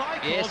 Keith, I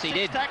called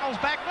six tackles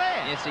back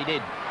there. Yes, he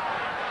did.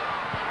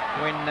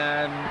 When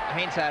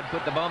Hansard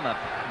put the bomb up,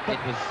 it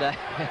was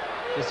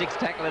the sixth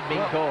tackle had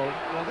been called.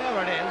 Well,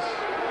 there it is.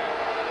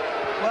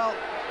 Well,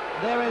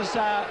 there is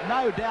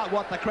no doubt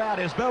what the crowd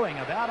is booing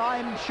about.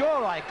 I'm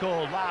sure I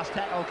called last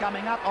tackle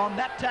coming up on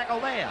that tackle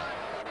there.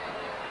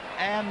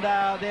 And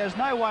there's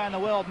no way in the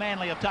world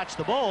Manly have touched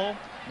the ball.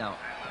 No.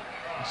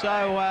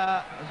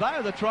 So,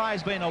 though the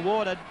try's been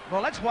awarded,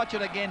 well, let's watch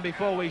it again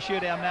before we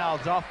shoot our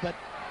mouths off, but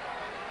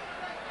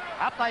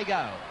up they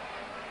go.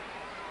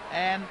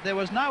 And there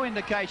was no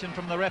indication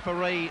from the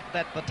referee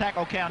that the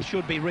tackle count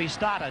should be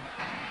restarted.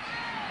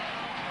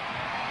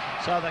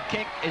 So the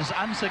kick is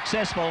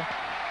unsuccessful.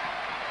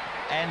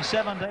 And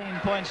 17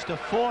 points to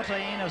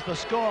 14 is the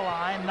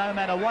scoreline, no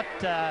matter what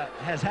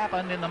has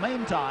happened in the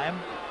meantime.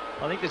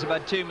 I think there's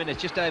about 2 minutes,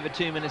 just over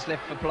 2 minutes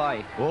left for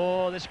play.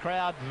 Oh, this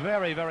crowd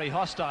very, very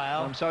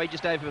hostile. I'm sorry,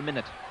 just over a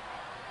minute.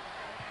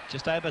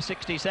 Just over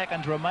 60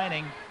 seconds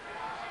remaining.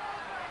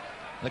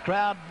 The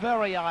crowd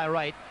very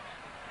irate.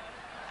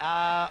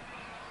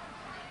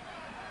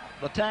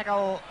 The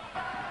tackle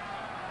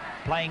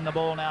playing the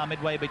ball now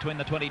midway between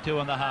the 22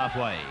 and the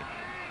halfway.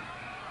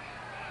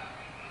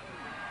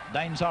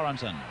 Dane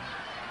Sorensen.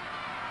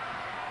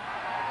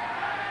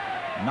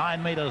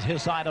 9 metres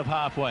his side of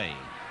halfway.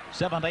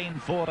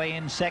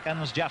 17-14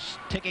 seconds just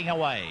ticking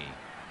away.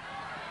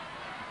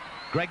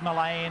 Greg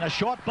Mullane, a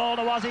short ball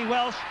to Ozzie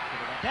Welsh.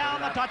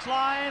 Down the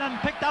touchline and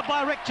picked up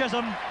by Rick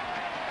Chisholm.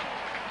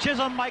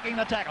 Chisholm making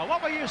the tackle.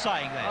 What were you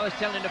saying there? I was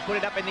telling him to put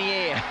it up in the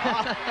air.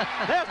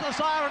 There's the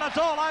siren, it's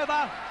all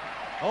over.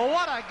 Oh,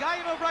 what a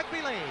game of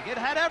rugby league. It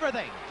had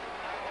everything.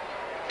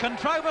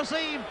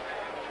 Controversy,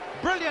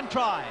 brilliant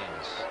tries.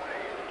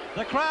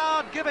 The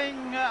crowd giving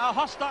a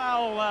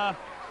hostile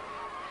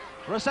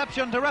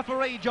reception to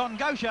referee John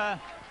Gosher.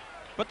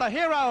 But the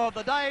hero of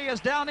the day is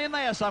down in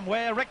there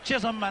somewhere, Rick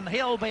Chisholm, and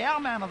he'll be our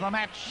man of the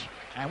match.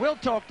 And we'll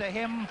talk to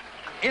him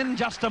in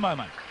just a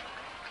moment.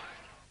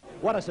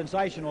 What a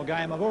sensational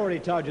game. I've already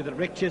told you that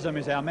Rick Chisholm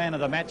is our man of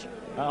the match.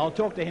 I'll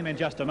talk to him in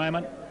just a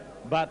moment.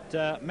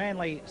 but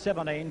Manly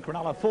 17,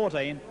 Cronulla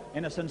 14,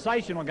 in a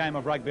sensational game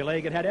of rugby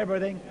league. It had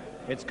everything.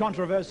 It's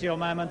controversial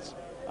moments.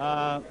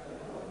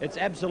 It's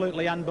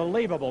absolutely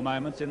unbelievable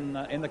moments in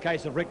the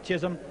case of Rick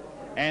Chisholm,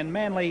 and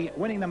Manly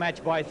winning the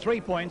match by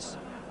 3 points,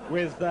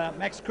 with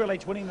Max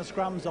Krilich winning the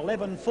scrums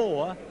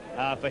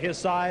 11-4 for his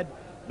side.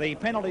 The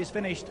penalties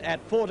finished at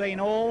 14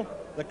 all.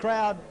 The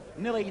crowd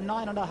nearly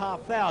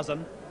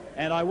 9,500,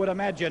 and I would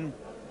imagine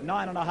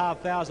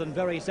 9,500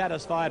 very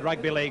satisfied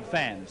rugby league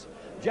fans.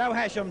 Joe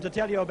Hasham to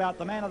tell you about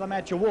the Man of the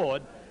Match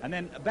award, and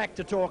then back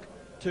to talk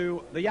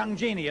to the young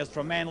genius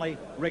from Manly,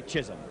 Rick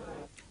Chisholm.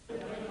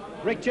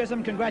 Rick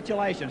Chisholm,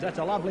 congratulations. That's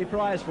a lovely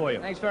prize for you.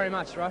 Thanks very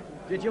much, Roy.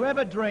 Did you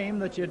ever dream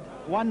that you'd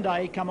one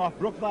day come off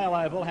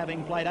Brookvale Oval,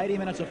 having played 80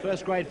 minutes of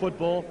first-grade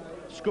football,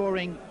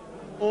 scoring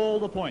all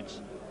the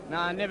points? No,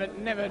 I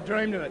never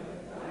dreamed of it.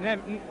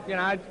 Never, you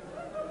know,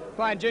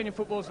 playing junior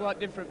football's a lot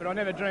different, but I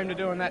never dreamed of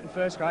doing that in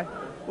first grade.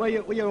 Were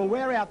you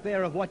aware out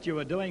there of what you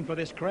were doing for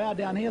this crowd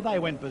down here? They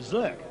went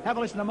berserk. Have a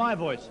listen to my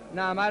voice.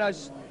 No, mate, I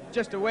was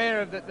just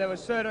aware of that there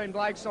was 13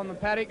 blokes on the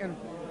paddock, and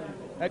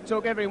it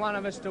took every one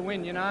of us to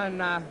win, you know, and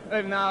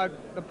even though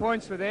the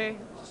points were there, it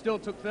still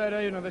took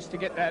 13 of us to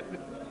get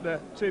the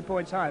 2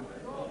 points home.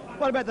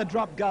 What about the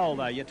drop goal,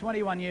 though? You're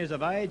 21 years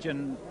of age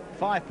and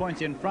 5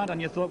 points in front,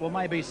 and you thought, well,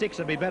 maybe 6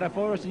 would be better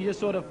for us, and you just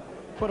sort of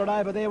put it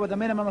over there with the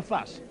minimum of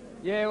fuss.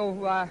 Yeah,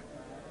 well,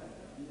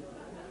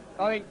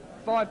 I think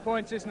 5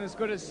 points isn't as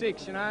good as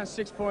 6, you know.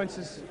 6 points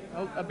is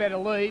a better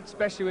lead,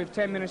 especially with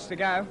 10 minutes to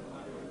go.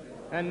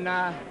 And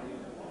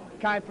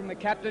came from the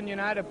captain, you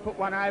know, to put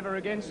one over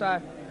again,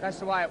 so that's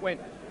the way it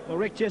went. Well,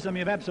 Rick Chisholm,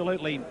 you've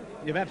absolutely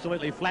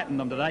flattened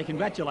them today.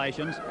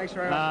 Congratulations. Thanks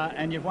very much.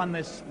 And you've won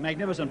this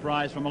magnificent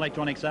prize from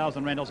Electronic Sales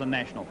and Rentals and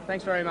National.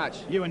 Thanks very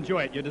much. You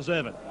enjoy it. You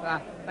deserve it.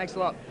 Thanks a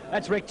lot.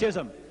 That's Rick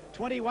Chisholm,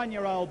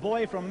 21-year-old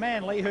boy from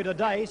Manly, who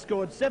today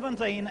scored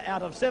 17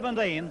 out of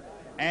 17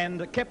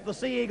 and kept the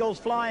Sea Eagles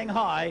flying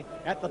high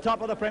at the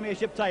top of the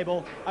premiership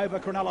table over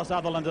Cronulla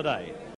Sutherland today.